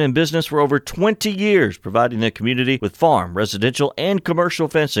Company has been in business for over 20 years, providing the community with farm, residential, and commercial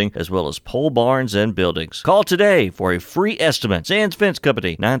fencing, as well as pole barns and buildings. Call today for a free estimate. Sands Fence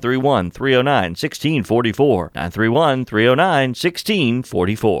Company, 931-309-1644.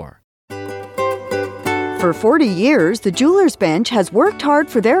 931-309-1644. For 40 years, the Jewelers Bench has worked hard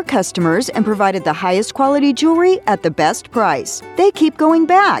for their customers and provided the highest quality jewelry at the best price. They keep going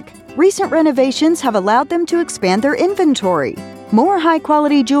back. Recent renovations have allowed them to expand their inventory. More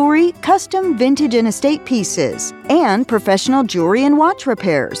high-quality jewelry, custom vintage and estate pieces, and professional jewelry and watch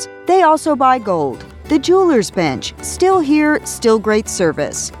repairs. They also buy gold. The Jewelers Bench, still here, still great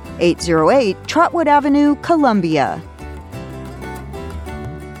service. 808 Trotwood Avenue, Columbia.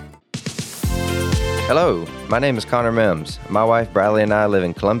 Hello, my name is Connor Mims. My wife Bradley and I live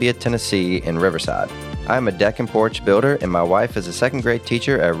in Columbia, Tennessee in Riverside. I am a deck and porch builder and my wife is a second grade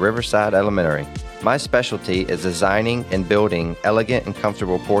teacher at Riverside Elementary. My specialty is designing and building elegant and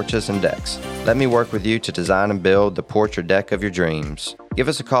comfortable porches and decks. Let me work with you to design and build the porch or deck of your dreams. Give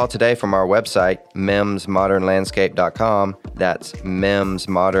us a call today from our website, mimsmodernlandscape.com. That's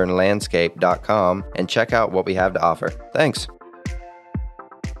mimsmodernlandscape.com, and check out what we have to offer. Thanks.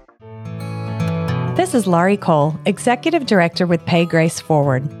 This is Laurie Cole, Executive Director with Pay Grace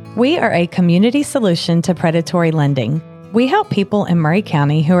Forward. We are a community solution to predatory lending. We help people in Murray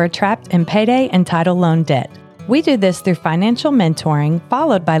County who are trapped in payday and title loan debt. We do this through financial mentoring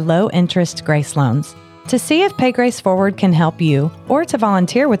followed by low-interest grace loans. To see if Pay Grace Forward can help you or to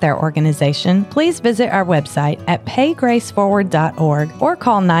volunteer with our organization, please visit our website at paygraceforward.org or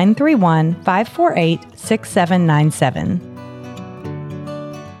call 931-548-6797.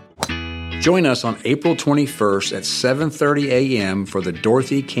 Join us on April 21st at 7:30 a.m. for the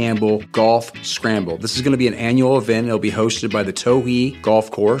Dorothy Campbell Golf Scramble. This is going to be an annual event. It'll be hosted by the Towhee Golf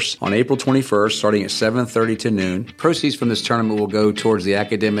Course on April 21st, starting at 7:30 to noon. Proceeds from this tournament will go towards the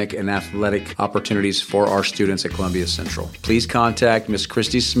academic and athletic opportunities for our students at Columbia Central. Please contact Ms.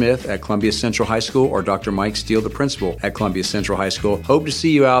 Christy Smith at Columbia Central High School or Dr. Mike Steele, the principal at Columbia Central High School. Hope to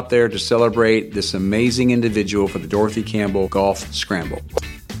see you out there to celebrate this amazing individual for the Dorothy Campbell Golf Scramble.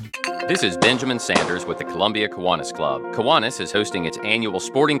 This is Benjamin Sanders with the Columbia Kiwanis Club. Kiwanis is hosting its annual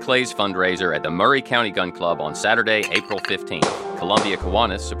Sporting Clays fundraiser at the Murray County Gun Club on Saturday, April 15th. Columbia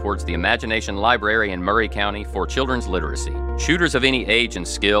Kiwanis supports the Imagination Library in Murray County for children's literacy. Shooters of any age and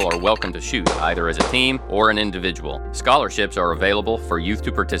skill are welcome to shoot, either as a team or an individual. Scholarships are available for youth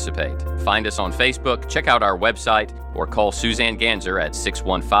to participate. Find us on Facebook, check out our website, or call Suzanne Ganzer at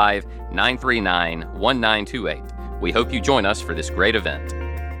 615-939-1928. We hope you join us for this great event.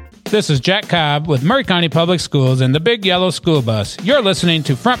 This is Jack Cobb with Murray County Public Schools and the Big Yellow School Bus. You're listening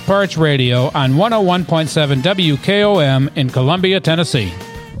to Front Porch Radio on 101.7 WKOM in Columbia, Tennessee.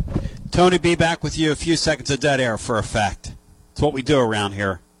 Tony B. back with you. A few seconds of dead air for effect. It's what we do around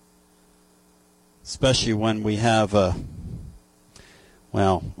here. Especially when we have,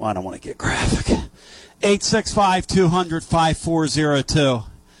 well, I don't want to get graphic. 865-200-5402.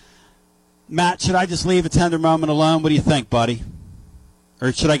 Matt, should I just leave a tender moment alone? What do you think, buddy?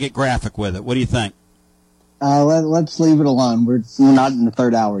 Or should I get graphic with it? What do you think? Let's leave it alone. We're not in the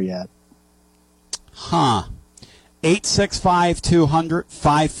third hour yet.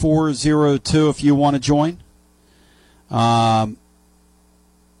 865-200-5402 if you want to join. Let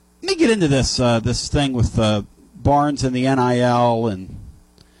me get into this this thing with Barnes and the NIL and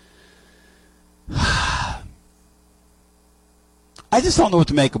I just don't know what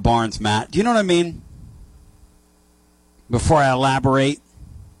to make of Barnes, Matt. Do you know what I mean? Before I elaborate.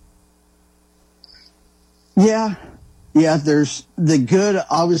 Yeah. There's the good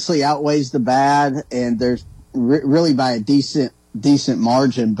obviously outweighs the bad, and there's really by a decent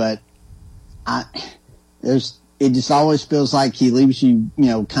margin. But it just always feels like he leaves you,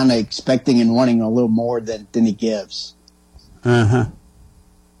 kind of expecting and wanting a little more than he gives.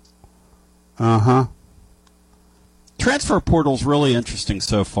 Transfer portal's really interesting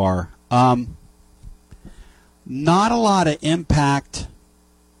so far. Not a lot of impact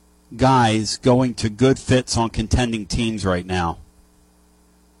guys going to good fits on contending teams right now.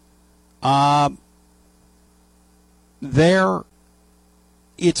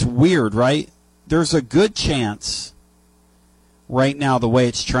 It's weird, right? There's a good chance right now, the way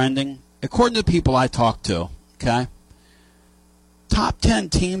it's trending, according to the people I talk to, okay, top 10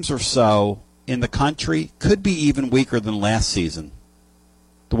 teams or so in the country could be even weaker than last season,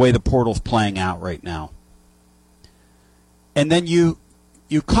 the way the portal's playing out right now. And then you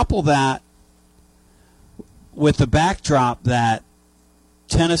couple that with the backdrop that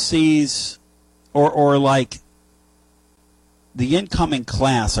Tennessee's, or like the incoming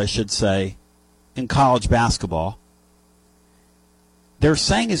class, I should say, in college basketball, they're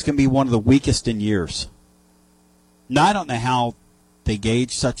saying is going to be one of the weakest in years. Now, I don't know how they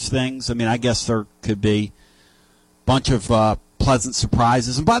gauge such things. I mean, I guess there could be a bunch of pleasant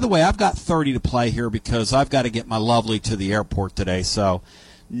surprises. And by the way, I've got 30 to play here because I've got to get my lovely to the airport today. So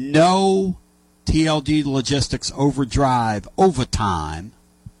no TLD Logistics overdrive overtime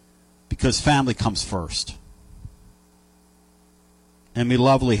because family comes first. And me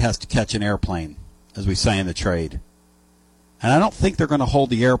lovely has to catch an airplane, as we say in the trade. And I don't think they're going to hold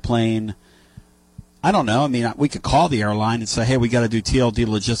the airplane. I don't know. I mean, we could call the airline and say, hey, we got to do TLD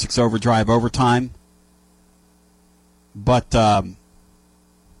Logistics overdrive overtime. But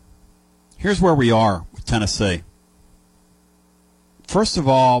here's where we are with Tennessee. First of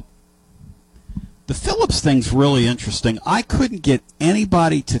all, the Phillips thing's really interesting. I couldn't get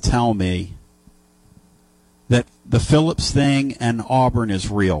anybody to tell me that the Phillips thing and Auburn is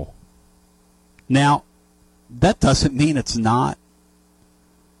real. Now, that doesn't mean it's not.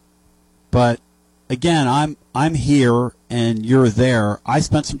 But again, I'm here and you're there. I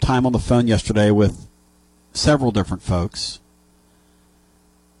spent some time on the phone yesterday with several different folks,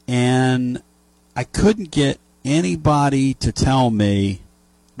 and I couldn't get anybody to tell me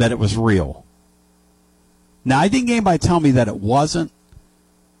that it was real. Now, I didn't get anybody to tell me that it wasn't,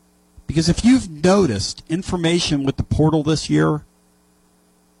 because if you've noticed, information with the portal this year,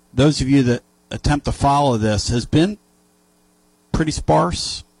 those of you that attempt to follow this, has been pretty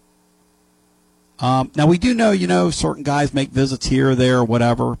sparse. Now, we do know, certain guys make visits here or there or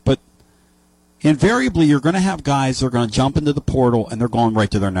whatever, but invariably you're going to have guys that are going to jump into the portal and they're going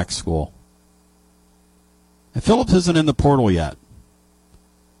right to their next school. And Phillips isn't in the portal yet.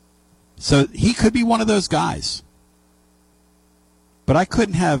 So he could be one of those guys. But I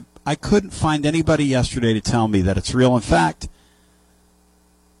couldn't find anybody yesterday to tell me that it's real. In fact,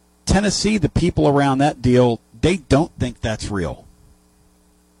 Tennessee, the people around that deal, they don't think that's real.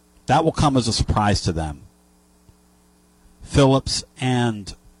 That will come as a surprise to them. Phillips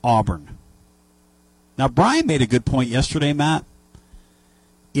and Auburn. Now, Brian made a good point yesterday, Matt,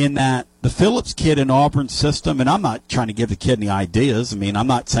 in that the Phillips kid in Auburn's system, and I'm not trying to give the kid any ideas. I mean, I'm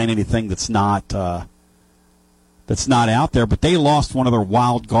not saying anything that's not out there, but they lost one of their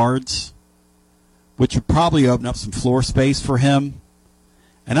wild guards, which would probably open up some floor space for him.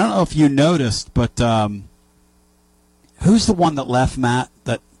 And I don't know if you noticed, but who's the one that left, Matt?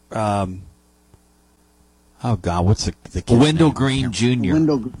 That oh God, what's the kid's Wendell name? Green Jr.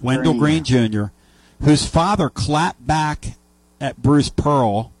 Wendell Green Jr., whose father clapped back at Bruce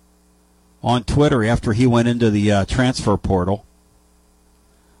Pearl on Twitter after he went into the transfer portal,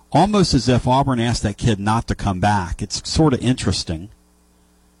 almost as if Auburn asked that kid not to come back. It's sort of interesting.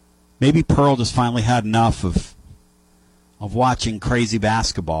 Maybe Pearl just finally had enough of watching crazy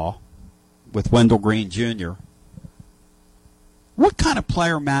basketball with Wendell Green Jr. What kind of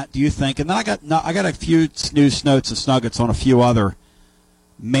player, Matt, do you think? And then I got a few news notes and snuggets on a few other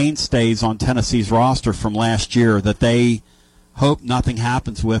mainstays on Tennessee's roster from last year that they hope nothing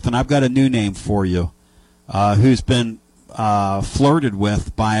happens with. And I've got a new name for you, who's been flirted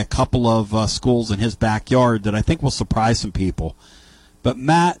with by a couple of schools in his backyard that I think will surprise some people. But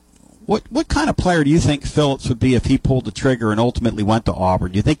Matt, what kind of player do you think Phillips would be if he pulled the trigger and ultimately went to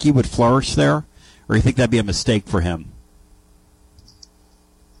Auburn? Do you think he would flourish there, or do you think that'd be a mistake for him?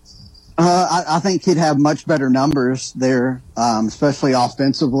 I think he'd have much better numbers there, especially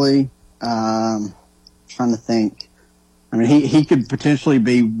offensively. Trying to think. I mean, he could potentially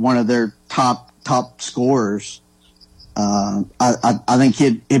be one of their top scorers. I think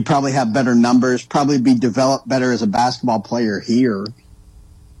he'd probably have better numbers, probably be developed better as a basketball player here,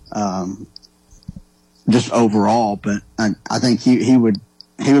 just overall. But I think he would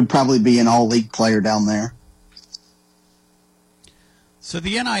probably be an all-league player down there. So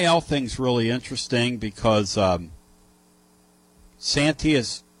the NIL thing's really interesting because Santee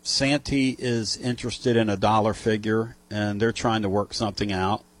is interested in a dollar figure, and they're trying to work something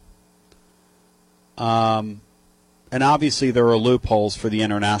out. And obviously there are loopholes for the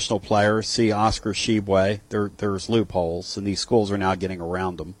international players. See Oscar Shibwe. There's loopholes, and these schools are now getting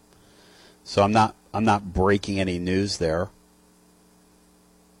around them. So I'm not breaking any news there.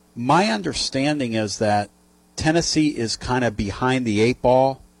 My understanding is that Tennessee is kind of behind the eight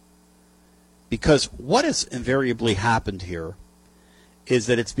ball, because what has invariably happened here is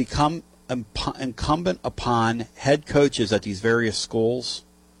that it's become incumbent upon head coaches at these various schools,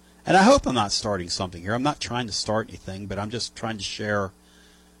 and I hope I'm not starting something here. I'm not trying to start anything, but I'm just trying to share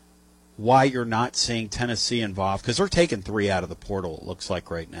why you're not seeing Tennessee involved, because they're taking 3 out of the portal, it looks like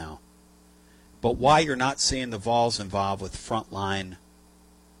right now. But why you're not seeing the Vols involved with frontline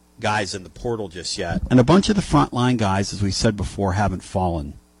guys in the portal just yet. And a bunch of the frontline guys, as we said before, haven't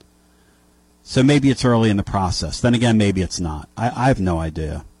fallen. So maybe it's early in the process. Then again, maybe it's not. I have no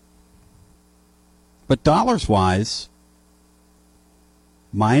idea. But dollars-wise,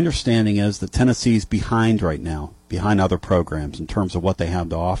 my understanding is that Tennessee's behind right now, behind other programs in terms of what they have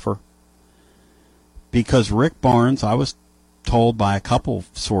to offer. Because Rick Barnes, I was told by a couple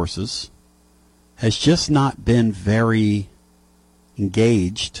sources, has just not been very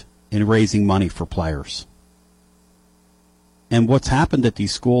engaged in raising money for players. And what's happened at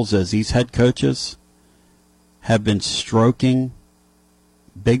these schools is these head coaches have been stroking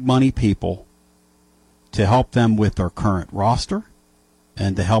big money people to help them with their current roster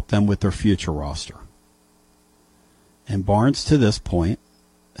and to help them with their future roster. And Barnes, to this point,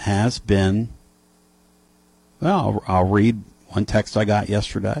 has been, well, I'll read one text I got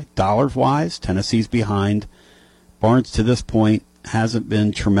yesterday. Dollars-wise, Tennessee's behind. Barnes, to this point, hasn't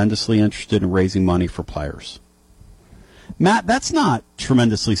been tremendously interested in raising money for players. Matt, that's not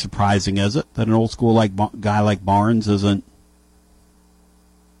tremendously surprising, is it? That an old school guy like Barnes isn't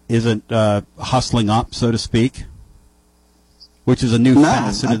hustling up, so to speak, which is a new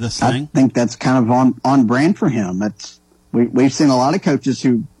facet of this thing. I think that's kind of on brand for him. We've seen a lot of coaches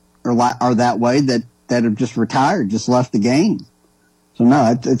who are that way that have just retired, just left the game. So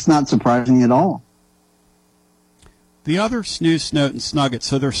no, it's not surprising at all. The other snooze, snoot, and snugget,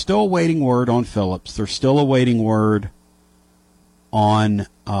 so they're still awaiting word on Phillips. They're still awaiting word on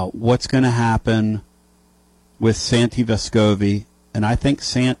what's going to happen with Santi Vescovi, and I think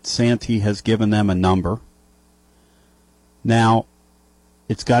Santi has given them a number. Now,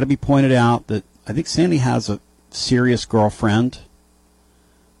 it's got to be pointed out that I think Santi has a serious girlfriend,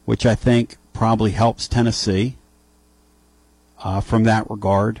 which I think probably helps Tennessee from that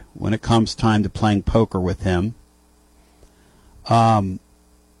regard when it comes time to playing poker with him. Calling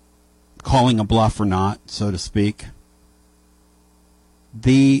a bluff or not, so to speak.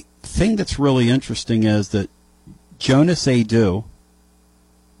 The thing that's really interesting is that Jonas Adu,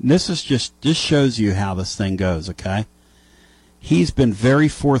 this shows you how this thing goes, okay? He's been very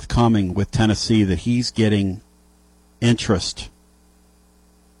forthcoming with Tennessee that he's getting interest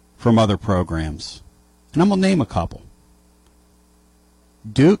from other programs. And I'm going to name a couple.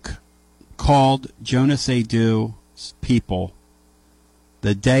 Duke called Jonas Adu's people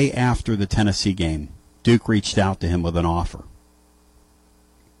the day after the Tennessee game. Duke reached out to him with an offer.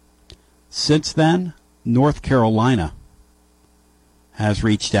 Since then, North Carolina has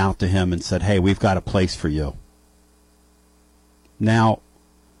reached out to him and said, hey, we've got a place for you. Now,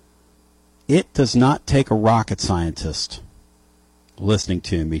 it does not take a rocket scientist listening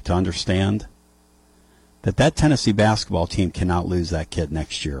to me to understand that Tennessee basketball team cannot lose that kid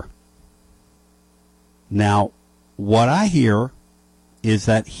next year. Now, what I hear is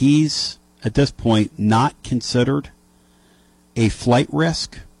that he's, at this point, not considered a flight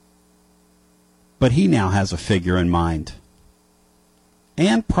risk, but he now has a figure in mind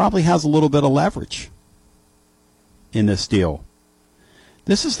and probably has a little bit of leverage in this deal.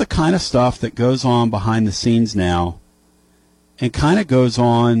 This is the kind of stuff that goes on behind the scenes now and kind of goes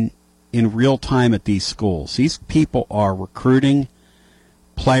on in real time at these schools. These people are recruiting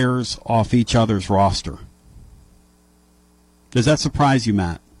players off each other's roster. Does that surprise you,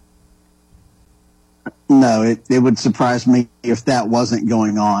 Matt? No, it would surprise me if that wasn't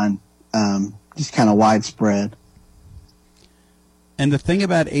going on, just kind of widespread. And the thing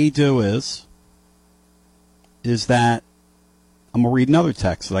about Adu is that, I'm going to read another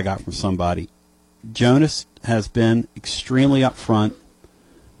text that I got from somebody. Jonas has been extremely upfront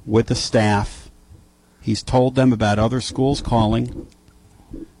with the staff. He's told them about other schools calling.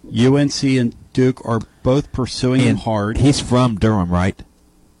 UNC and Duke are both pursuing him hard. He's from Durham, right?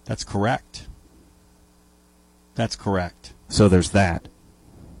 That's correct. That's correct. So there's that.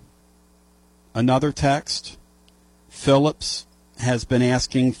 Another text. Phillips has been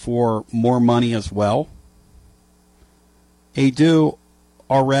asking for more money as well. Adu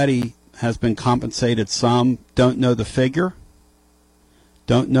already has been compensated some. Don't know the figure.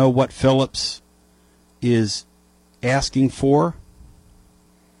 Don't know what Phillips is asking for.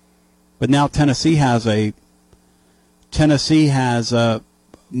 But now Tennessee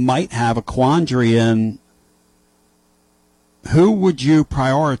might have a quandary in who would you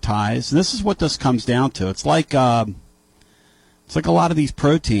prioritize. And this is what this comes down to. It's like a lot of these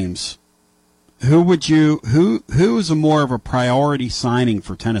pro teams. Who is a more of a priority signing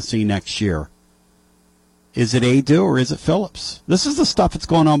for Tennessee next year? Is it Adu or is it Phillips? This is the stuff that's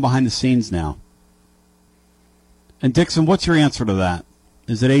going on behind the scenes now. And Dixon, what's your answer to that?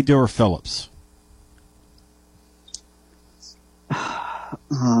 Is it Adu or Phillips?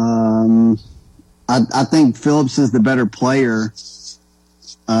 I think Phillips is the better player.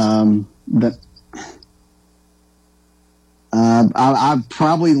 But I'd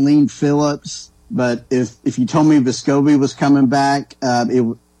probably lean Phillips. But if you told me Vescovi was coming back,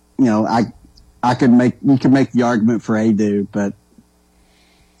 you could make the argument for Adu, but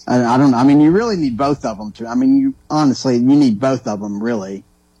I don't know. I mean, you really need both of them you need both of them really,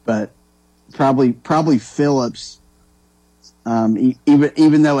 but probably Phillips.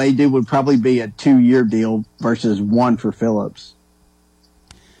 Even though Adu would probably be a 2-year deal versus 1 for Phillips.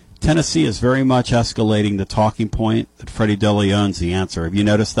 Tennessee is very much escalating the talking point that Freddie DeLeon's the answer. Have you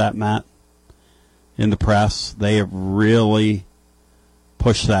noticed that, Matt? In the press, they have really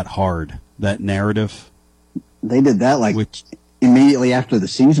pushed that hard, that narrative. They did that immediately after the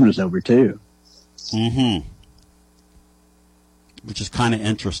season was over, too. Mm-hmm. Which is kind of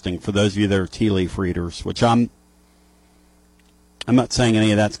interesting for those of you that are tea leaf readers, which I'm not saying any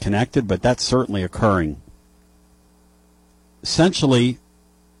of that's connected, but that's certainly occurring. Essentially,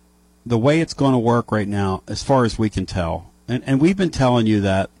 the way it's going to work right now, as far as we can tell, and we've been telling you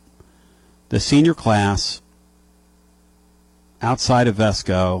that the senior class outside of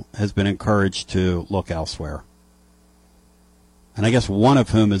Vesco has been encouraged to look elsewhere. And I guess one of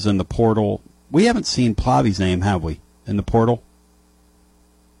whom is in the portal. We haven't seen Plavi's name, have we, in the portal?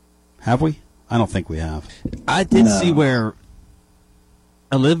 Have we? I don't think we have. I did see where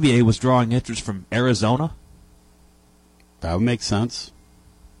Olivier was drawing interest from Arizona. That would make sense.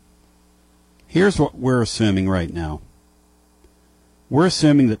 Here's what we're assuming right now. We're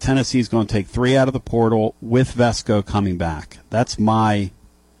assuming that Tennessee is going to take 3 out of the portal with Vesco coming back. That's my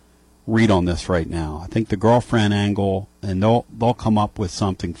read on this right now. I think the girlfriend angle, and they'll come up with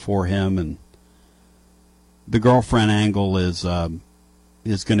something for him, and the girlfriend angle is going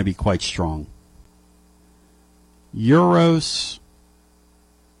to be quite strong. Euros,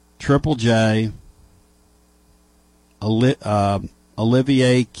 Triple J,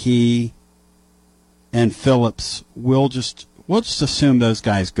 Olivier Key, and Phillips. We'll just assume those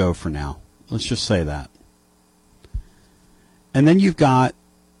guys go for now. Let's just say that. And then you've got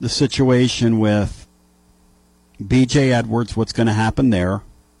the situation with B.J. Edwards, what's going to happen there.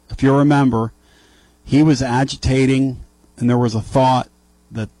 If you remember, he was agitating, and there was a thought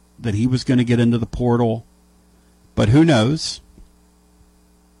that he was going to get into the portal. But who knows?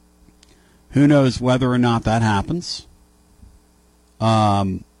 Who knows whether or not that happens?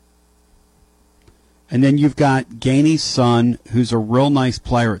 And then you've got Gainey's son, who's a real nice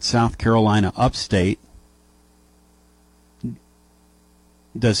player at South Carolina Upstate.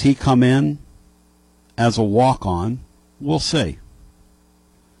 Does he come in as a walk-on? We'll see.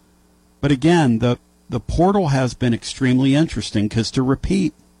 But again, the portal has been extremely interesting because, to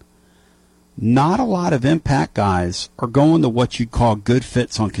repeat, not a lot of impact guys are going to what you'd call good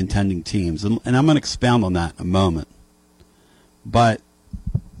fits on contending teams. And I'm going to expound on that in a moment. But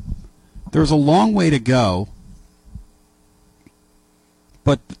there's a long way to go.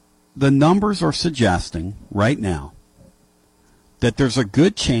 But the numbers are suggesting right now that there's a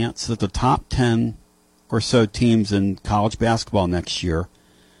good chance that the top 10 or so teams in college basketball next year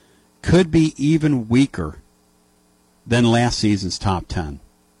could be even weaker than last season's top 10.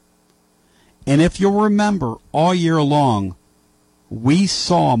 And if you'll remember, all year long, we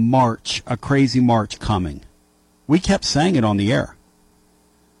saw a crazy March coming. We kept saying it on the air.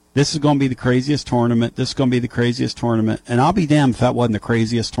 This is going to be the craziest tournament. This is going to be the craziest tournament. And I'll be damned if that wasn't the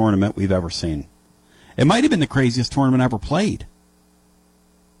craziest tournament we've ever seen. It might have been the craziest tournament ever played.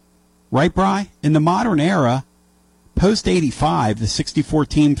 Right, Bri? In the modern era, post-85, the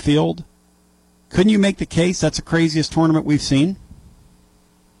 64-team field, couldn't you make the case that's the craziest tournament we've seen?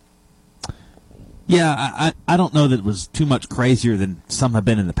 Yeah, I don't know that it was too much crazier than some have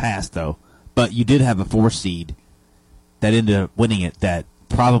been in the past, though. But you did have a 4 seed that ended up winning it that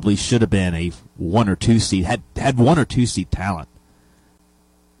probably should have been a 1 or 2 seed, had 1 or 2 seed talent.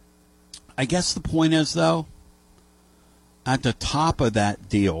 I guess the point is, though, at the top of that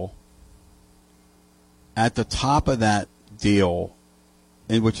deal,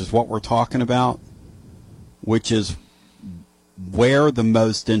 which is what we're talking about, which is where the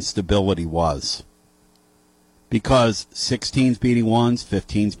most instability was. Because 16's beating 1s,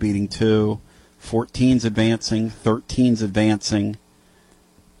 15's beating 2, 14's advancing, 13's advancing.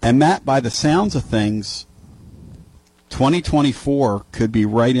 And Matt, by the sounds of things, 2024 could be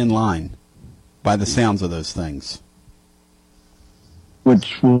right in line by the sounds of those things.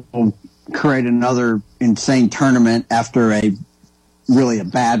 Which will create another insane tournament after a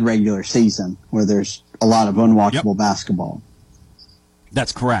bad regular season where there's a lot of unwatchable basketball.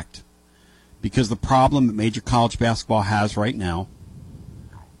 That's correct. Because the problem that major college basketball has right now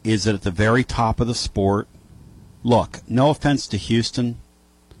is that at the very top of the sport, look, no offense to Houston,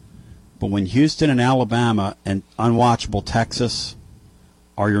 but when Houston and Alabama and unwatchable Texas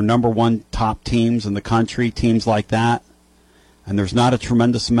are your number one top teams in the country, teams like that, and there's not a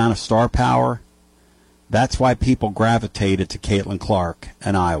tremendous amount of star power, that's why people gravitated to Caitlin Clark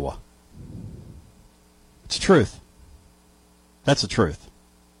and Iowa. It's the truth. That's the truth.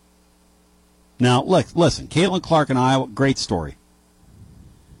 Now, listen, Caitlin Clark and Iowa, great story.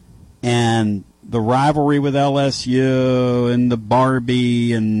 And the rivalry with LSU and the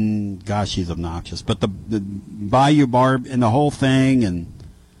Barbie and, gosh, she's obnoxious, but the Bayou Barb and the whole thing. And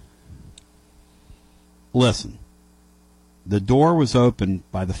listen, the door was opened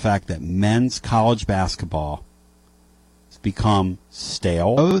by the fact that men's college basketball has become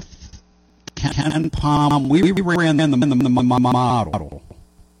stale. Both Ken Palm, we ran the model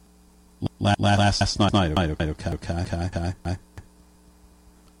last night. Okay.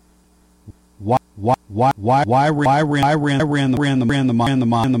 Why ran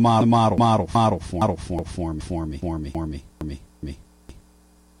the model for me.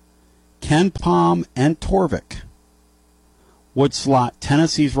 Ken Palm and Torvik would slot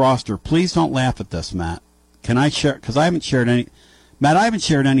Tennessee's roster. Please don't laugh at this, Matt. Can I share? Because I haven't shared any. Matt, I haven't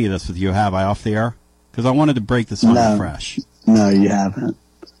shared any of this with you, have I, off the air? Because I wanted to break this on you fresh. No, you haven't.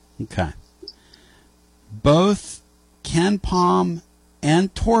 Okay. Both Ken Palm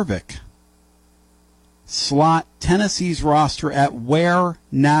and Torvik slot Tennessee's roster at where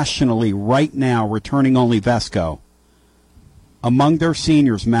nationally right now, returning only Vesco, among their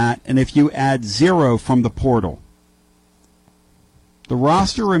seniors, Matt, and if you add 0 from the portal, the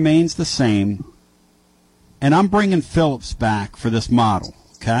roster remains the same, and I'm bringing Phillips back for this model,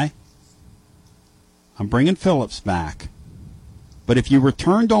 okay? I'm bringing Phillips back. But if you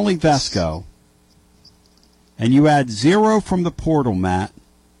returned only Vesco, and you add 0 from the portal, Matt,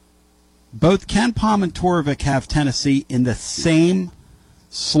 both Ken Palm and Torvik have Tennessee in the same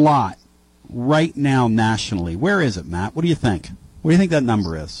slot right now nationally. Where is it, Matt? What do you think? What do you think that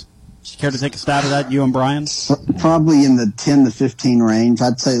number is? You care to take a stab at that, you and Brian? Probably in the 10 to 15 range.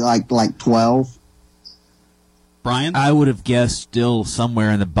 I'd say like 12. Brian? I would have guessed still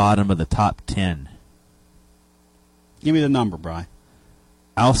somewhere in the bottom of the top 10. Give me the number, Brian.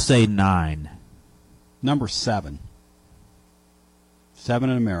 I'll say 9. Number 7. 7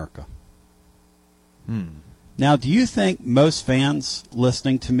 in America. Now, do you think most fans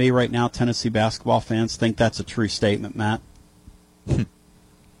listening to me right now, Tennessee basketball fans, think that's a true statement, Matt?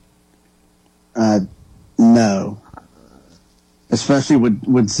 No. Especially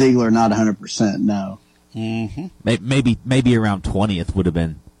with Ziegler not 100%, no. Mm-hmm. Maybe around 20th would have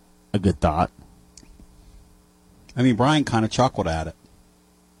been a good thought. I mean, Brian kind of chuckled at it.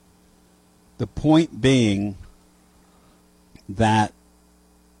 The point being that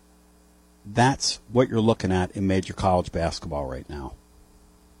that's what you're looking at in major college basketball right now.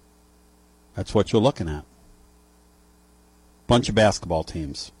 That's what you're looking at. Bunch of basketball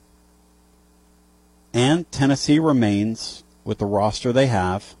teams. And Tennessee remains with the roster they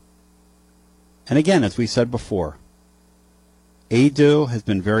have. And again, as we said before, Adu has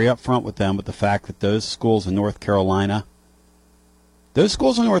been very upfront with them with the fact that those schools in North Carolina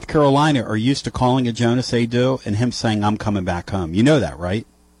are used to calling a Jonas Adu and him saying, I'm coming back home. You know that, right?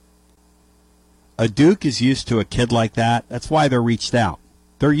 A Duke is used to a kid like that. That's why they're reached out.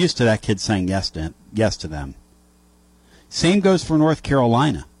 They're used to that kid saying yes to them. Same goes for North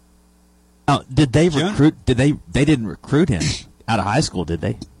Carolina. Oh, did they recruit? They didn't recruit him out of high school, did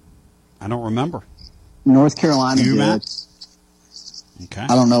they? I don't remember. North Carolina did. Matt? Okay.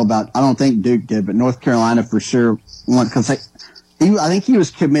 I don't think Duke did, but North Carolina for sure. Because I think he was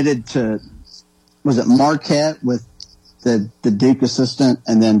committed to, was it Marquette with the Duke assistant,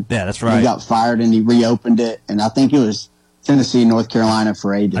 and then that's right. He got fired and he reopened it, and I think it was Tennessee, North Carolina for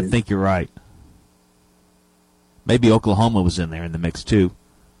Adu. I think you're right. Maybe Oklahoma was in there in the mix too.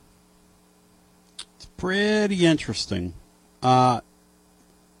 It's pretty interesting. Something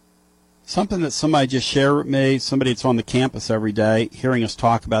that somebody just shared with me, somebody that's on the campus every day, hearing us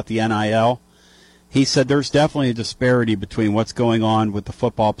talk about the NIL. he said there's definitely a disparity between what's going on with the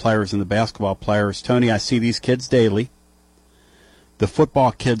football players and the basketball players. Tony, I see these kids daily. The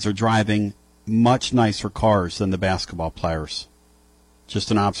football kids are driving much nicer cars than the basketball players.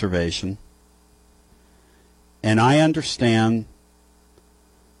 Just an observation. And I understand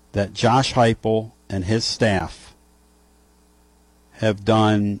that Josh Heupel and his staff have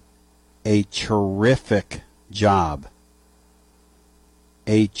done a terrific job.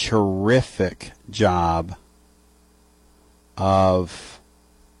 A terrific job of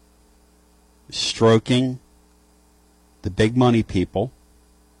stroking the big money people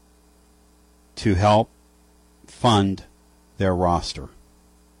to help fund their roster.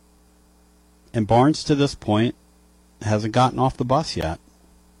 And Barnes, to this point, hasn't gotten off the bus yet.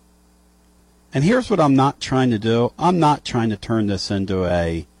 And here's what I'm not trying to do. I'm not trying to turn this into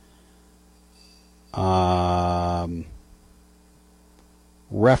a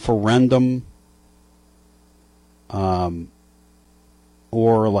referendum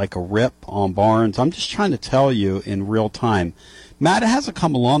or like a rip on Barnes. I'm just trying to tell you in real time. Matt, it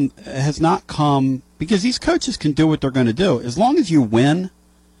has not come because these coaches can do what they're going to do. As long as you win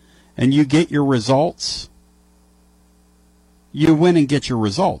and you get your results, you win and get your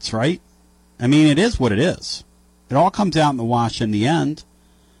results, right? I mean, it is what it is. It all comes out in the wash in the end.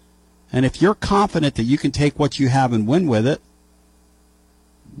 And if you're confident that you can take what you have and win with it,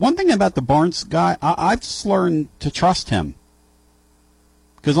 one thing about the Barnes guy, I've just learned to trust him.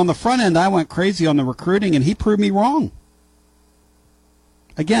 Because on the front end, I went crazy on the recruiting, and he proved me wrong.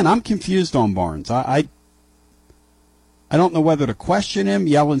 Again, I'm confused on Barnes. I don't know whether to question him,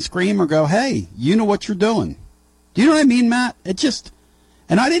 yell and scream, or go, hey, you know what you're doing. Do you know what I mean, Matt? It just...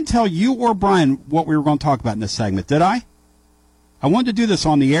 And I didn't tell you or Brian what we were going to talk about in this segment, did I? I wanted to do this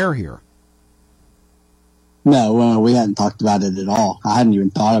on the air here. No, we hadn't talked about it at all. I hadn't even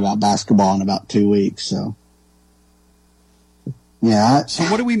thought about basketball in about 2 weeks. So, yeah. So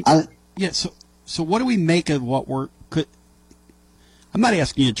what do we? So what do we make of what we're? I'm not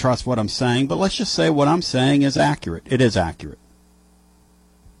asking you to trust what I'm saying, but let's just say what I'm saying is accurate. It is accurate.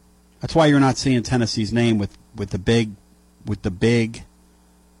 That's why you're not seeing Tennessee's name with the big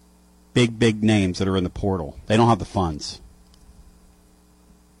names that are in the portal. They don't have the funds.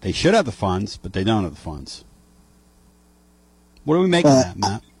 They should have the funds, but they don't have the funds. What do we make of that,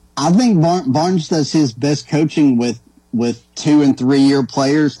 Matt? I think Barnes does his best coaching with 2 and 3 year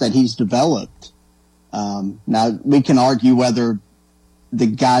players that he's developed. Now, we can argue whether the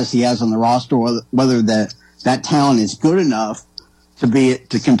guys he has on the roster, whether that talent is good enough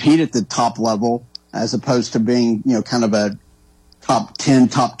to compete at the top level, as opposed to being, kind of a top 10,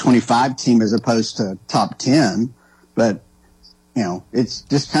 top 25 team as opposed to top 10. But, it's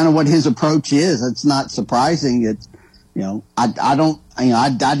just kind of what his approach is. It's not surprising.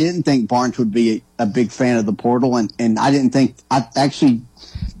 I didn't think Barnes would be a big fan of the portal, and I actually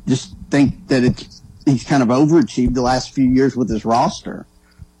just think that he's kind of overachieved the last few years with his roster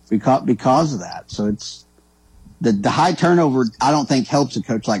because of that. So it's the high turnover, I don't think helps a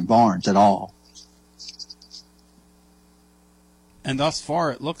coach like Barnes at all. And thus far,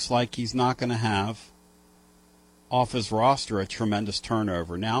 it looks like he's not going to have off his roster a tremendous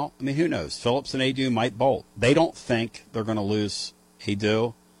turnover. Now, I mean, who knows? Phillips and Adu might bolt. They don't think they're going to lose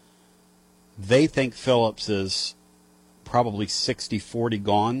Adu. They think Phillips is probably 60-40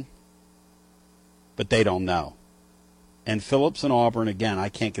 gone, but they don't know. And Phillips and Auburn, again, I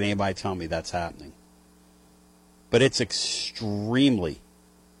can't get anybody to tell me that's happening. But it's extremely,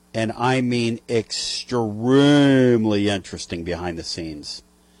 and I mean extremely interesting behind the scenes.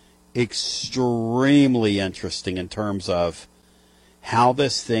 Extremely interesting in terms of how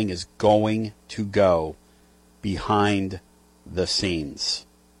this thing is going to go behind the scenes.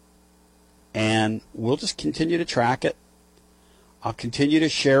 And we'll just continue to track it. I'll continue to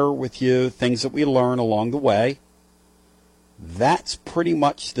share with you things that we learn along the way. That's pretty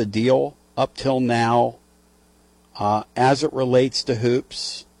much the deal up till now as it relates to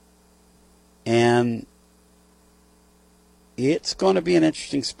hoops. And it's going to be an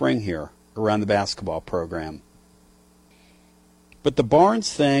interesting spring here around the basketball program. But the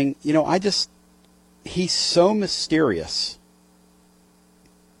Barnes thing, he's so mysterious.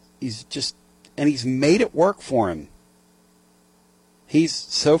 He's made it work for him. He's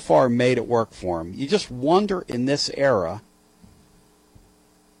so far made it work for him. You just wonder in this era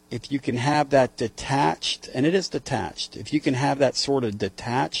if you can have that detached, and it is detached, if you can have that sort of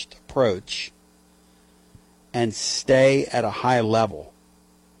detached approach and stay at a high level.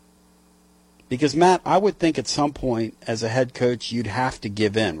 Because, Matt, I would think at some point as a head coach you'd have to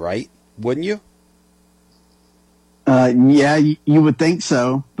give in, right? Wouldn't you? Yeah, you would think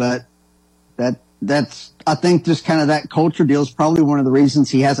so, but I think just kind of that culture deal is probably one of the reasons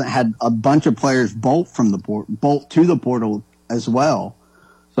he hasn't had a bunch of players bolt to the portal as well.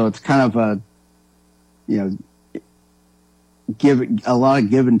 So it's kind of a, give a lot of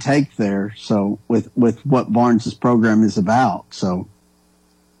give and take there. So with what Barnes' program is about. So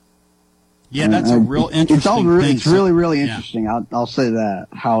yeah, that's a real interesting thing. It's really, really interesting. I'll say that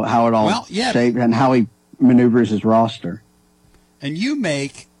how it all shaped and how he maneuvers his roster. And you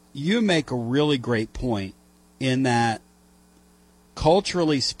make a really great point in that,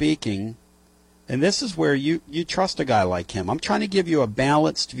 culturally speaking, and this is where you trust a guy like him. I'm trying to give you a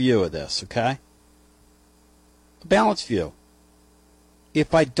balanced view of this, okay? A balanced view.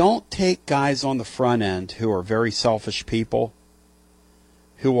 If I don't take guys on the front end who are very selfish people,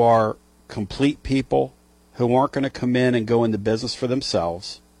 who are complete people, who aren't going to come in and go into business for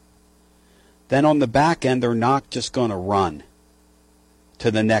themselves, then on the back end, they're not just going to run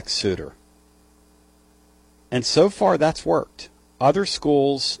to the next suitor. And so far, that's worked. Other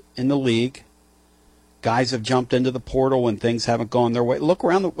schools in the league, guys have jumped into the portal when things haven't gone their way. Look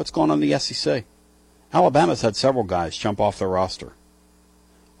around at what's going on in the SEC. Alabama's had several guys jump off their roster.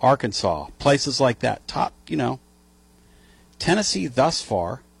 Arkansas, places like that. Tennessee thus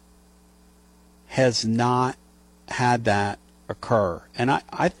far has not had that occur. And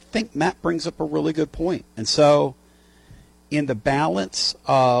I think Matt brings up a really good point. And so, in the balance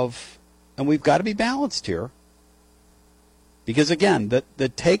of, and we've got to be balanced here, because again, the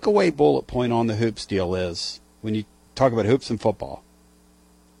takeaway bullet point on the hoops deal is, when you talk about hoops and football,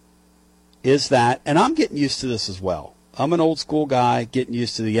 is that, and I'm getting used to this as well. I'm an old school guy getting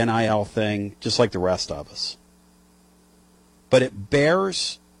used to the NIL thing, just like the rest of us. But it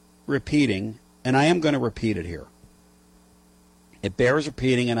bears repeating, and I am going to repeat it here. It bears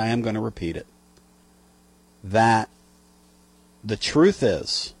repeating, and I am going to repeat it, that the truth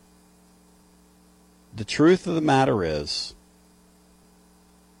of the matter is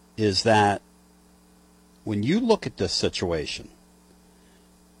that when you look at this situation,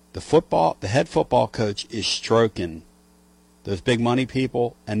 the head football coach is stroking those big money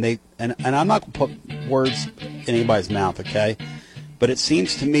people, and I'm not going to put words in anybody's mouth, okay? But it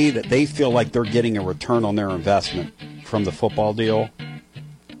seems to me that they feel like they're getting a return on their investment from the football deal,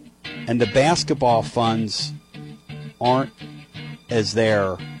 and the basketball funds aren't as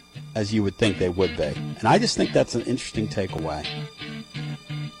there as you would think they would be. And I just think that's an interesting takeaway.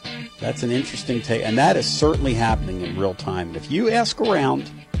 That's an interesting take, and that is certainly happening in real time. And if you ask around,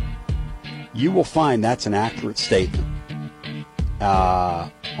 you will find that's an accurate statement.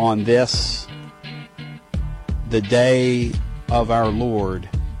 On this, the day of our Lord,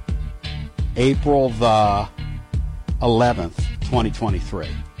 April the 11th, 2023.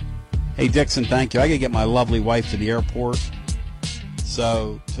 Hey, Dixon, thank you. I got to get my lovely wife to the airport.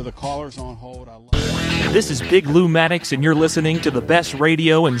 So, to the callers on hold, I love you. This is Big Lou Maddox, and you're listening to the best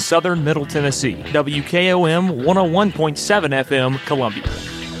radio in southern Middle Tennessee. WKOM 101.7 FM, Columbia.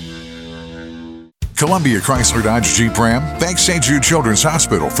 Columbia Chrysler Dodge Jeep Ram thanks St. Jude Children's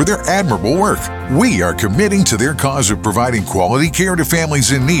Hospital for their admirable work. We are committing to their cause of providing quality care to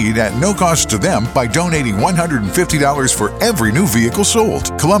families in need at no cost to them by donating $150 for every new vehicle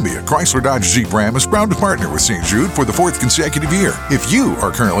sold. Columbia Chrysler Dodge Jeep Ram is proud to partner with St. Jude for the 4th consecutive year. If you are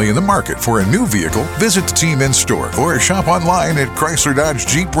currently in the market for a new vehicle, visit the team in store or shop online at Chrysler Dodge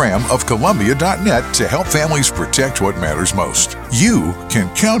Jeep Ram of Columbia.net to help families protect what matters most. You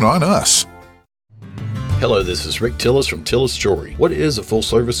can count on us. Hello, this is Rick Tillis from Tillis Jewelry. What is a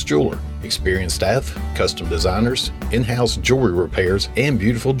full-service jeweler? Experienced staff, custom designers, in-house jewelry repairs, and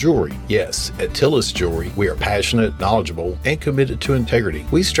beautiful jewelry. Yes, at Tillis Jewelry, we are passionate, knowledgeable, and committed to integrity.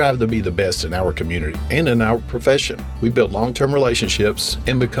 We strive to be the best in our community and in our profession. We build long-term relationships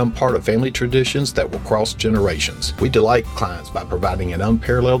and become part of family traditions that will cross generations. We delight clients by providing an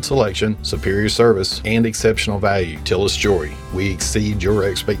unparalleled selection, superior service, and exceptional value. Tillis Jewelry, we exceed your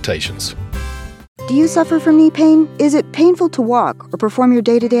expectations. Do you suffer from knee pain? Is it painful to walk or perform your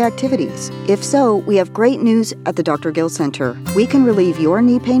day-to-day activities? If so, we have great news at the Dr. Gill Center. We can relieve your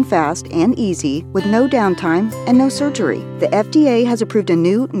knee pain fast and easy with no downtime and no surgery. The FDA has approved a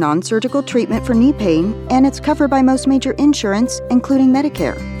new non-surgical treatment for knee pain, and it's covered by most major insurance, including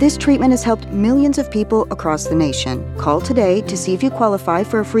Medicare. This treatment has helped millions of people across the nation. Call today to see if you qualify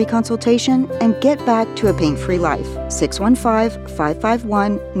for a free consultation and get back to a pain-free life.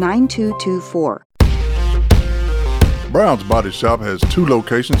 615-551-9224. Brown's Body Shop has 2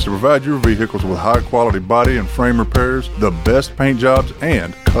 locations to provide your vehicles with high-quality body and frame repairs, the best paint jobs,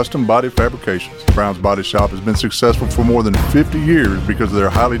 and custom body fabrications. Brown's Body Shop has been successful for more than 50 years because of their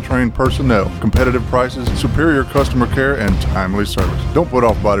highly trained personnel, competitive prices, superior customer care, and timely service. Don't put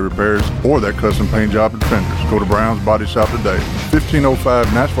off body repairs or that custom paint job and fenders. Go to Brown's Body Shop today.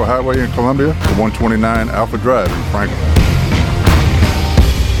 1505 Nashville Highway in Columbia to 129 Alpha Drive in Franklin.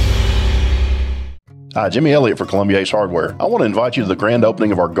 Hi, Jimmy Elliott for Columbia Ace Hardware. I want to invite you to the grand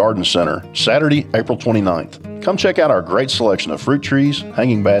opening of our garden center, Saturday, April 29th. Come check out our great selection of fruit trees,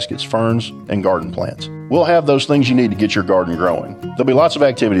 hanging baskets, ferns, and garden plants. We'll have those things you need to get your garden growing. There'll be lots of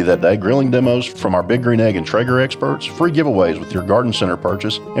activity that day, grilling demos from our Big Green Egg and Traeger experts, free giveaways with your garden center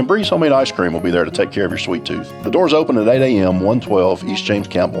purchase, and Breeze Homemade Ice Cream will be there to take care of your sweet tooth. The doors open at 8 a.m., 112 East James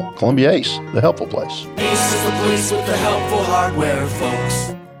Campbell. Columbia Ace, the helpful place. Ace is the place with the helpful hardware,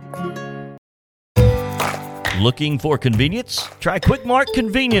 folks. Looking for convenience? Try Quick Mart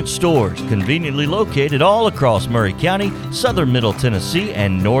Convenience Stores, conveniently located all across Murray County, southern Middle Tennessee,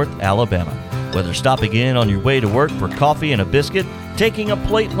 and North Alabama. Whether stopping in on your way to work for coffee and a biscuit, taking a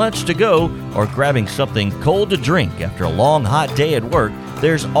plate lunch to go, or grabbing something cold to drink after a long hot day at work,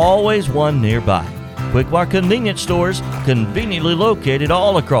 there's always one nearby. Quick Mart Convenience Stores, conveniently located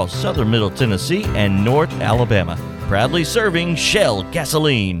all across southern Middle Tennessee and North Alabama. Proudly serving Shell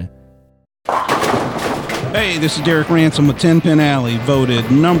gasoline. Hey, this is Derek Ransom with 10 Pin Alley, voted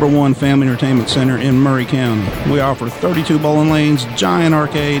 #1 family entertainment center in Murray County. We offer 32 bowling lanes, giant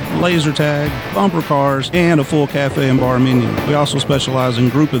arcade, laser tag, bumper cars, and a full cafe and bar menu. We also specialize in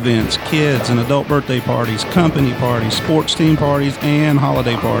group events, kids and adult birthday parties, company parties, sports team parties, and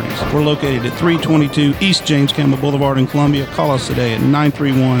holiday parties. We're located at 322 East James Campbell Boulevard in Columbia. Call us today at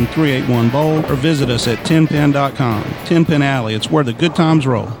 931-381-BOWL or visit us at 10pin.com. 10 Pin Alley, it's where the good times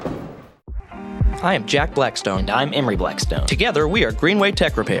roll. I am Jack Blackstone. And I'm Emery Blackstone. Together, we are Greenway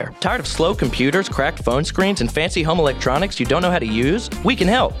Tech Repair. Tired of slow computers, cracked phone screens, and fancy home electronics you don't know how to use? We can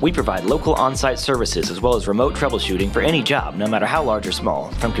help. We provide local on-site services as well as remote troubleshooting for any job, no matter how large or small,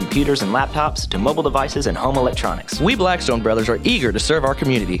 from computers and laptops to mobile devices and home electronics. We Blackstone brothers are eager to serve our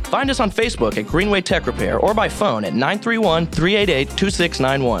community. Find us on Facebook at Greenway Tech Repair or by phone at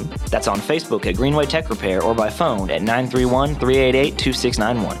 931-388-2691. That's on Facebook at Greenway Tech Repair or by phone at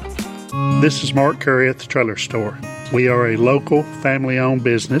 931-388-2691. This is Mark Curry at the Trailer Store. We are a local, family-owned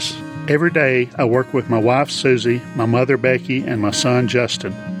business. Every day, I work with my wife, Susie, my mother, Becky, and my son,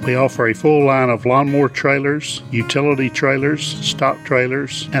 Justin. We offer a full line of lawnmower trailers, utility trailers, stock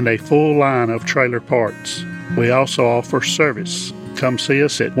trailers, and a full line of trailer parts. We also offer service. Come see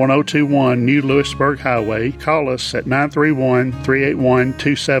us at 1021 New Lewisburg Highway. Call us at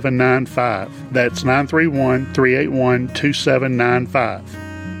 931-381-2795. That's 931-381-2795.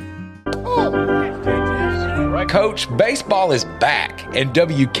 Coach, baseball is back, and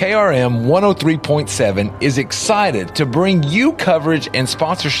WKRM 103.7 is excited to bring you coverage and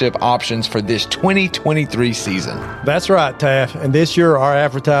sponsorship options for this 2023 season. That's right, Taff. And this year, our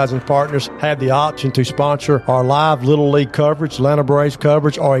advertising partners had the option to sponsor our live Little League coverage, Atlanta Braves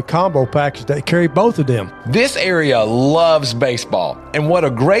coverage, or a combo package that carry both of them. This area loves baseball, and what a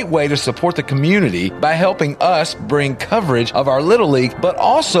great way to support the community by helping us bring coverage of our Little League, but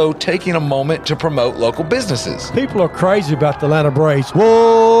also taking a moment to promote local businesses. People are crazy about the Atlanta Braves.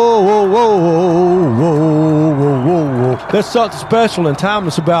 Whoa, whoa, whoa, whoa, whoa, whoa, whoa. There's something special and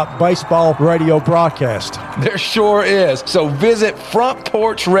timeless about baseball radio broadcast. There sure is. So visit Front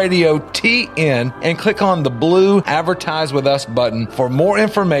Porch Radio TN and click on the blue Advertise With Us button for more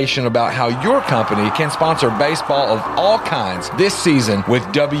information about how your company can sponsor baseball of all kinds this season with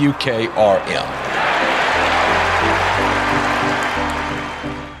WKRM.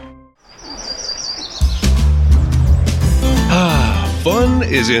 Fun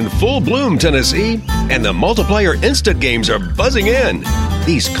is in full bloom, Tennessee, and the Multiplier Instant Games are buzzing in.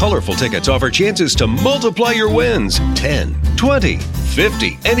 These colorful tickets offer chances to multiply your wins 10, 20,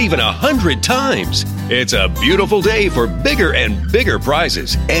 50, and even 100 times. It's a beautiful day for bigger and bigger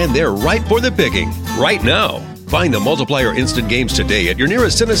prizes, and they're ripe for the picking right now. Find the Multiplier Instant Games today at your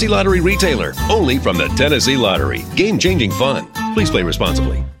nearest Tennessee Lottery retailer, only from the Tennessee Lottery. Game-changing fun. Please play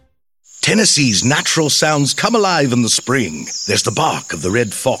responsibly. Tennessee's natural sounds come alive in the spring. There's the bark of the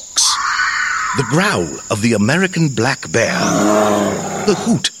red fox, the growl of the American black bear, the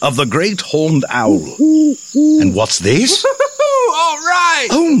hoot of the great horned owl. And what's this? All right!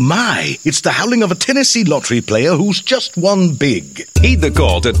 Oh my! It's the howling of a Tennessee lottery player who's just won big. Heed the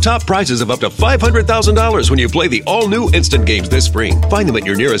call to top prizes of up to $500,000 when you play the all-new Instant Games this spring. Find them at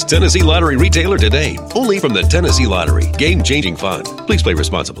your nearest Tennessee Lottery retailer today. Only from the Tennessee Lottery. Game-changing fun. Please play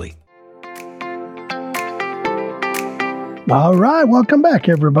responsibly. All right, welcome back,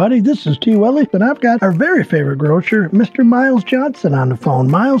 everybody. This is T. Willie, and I've got our very favorite grocer, Mr. Miles Johnson, on the phone.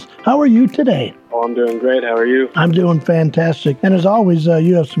 Miles, how are you today? Oh, I'm doing great. How are you? I'm doing fantastic. And as always,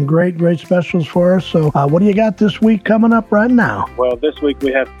 you have some great specials for us. So what do you got this week coming up right now? Well, this week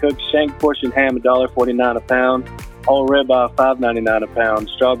we have cooked shank portion ham, $1.49 a pound. Whole ribeye, $5.99 a pound.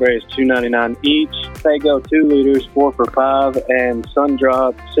 Strawberries, $2.99 each. Fago, 2 liters, 4 for $5. And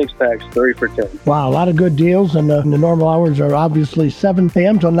Sun-Drop, 6-packs, 3 for $10. Wow, a lot of good deals. And the normal hours are obviously 7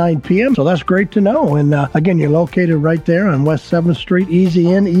 a.m. till 9 p.m. So that's great to know. And again, you're located right there on West 7th Street. Easy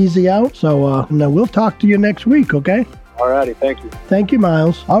in, easy out. So we'll talk to you next week, okay? Alrighty, thank you. Thank you,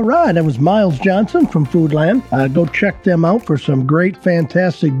 Miles. All right, that was Miles Johnson from Foodland. Go check them out for some great,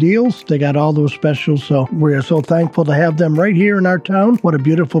 fantastic deals. They got all those specials, so we're so thankful to have them right here in our town. What a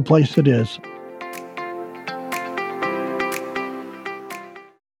beautiful place it is.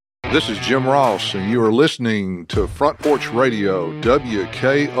 This is Jim Ross, and you are listening to Front Porch Radio,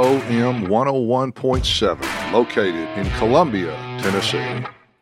 WKOM 101.7, located in Columbia, Tennessee.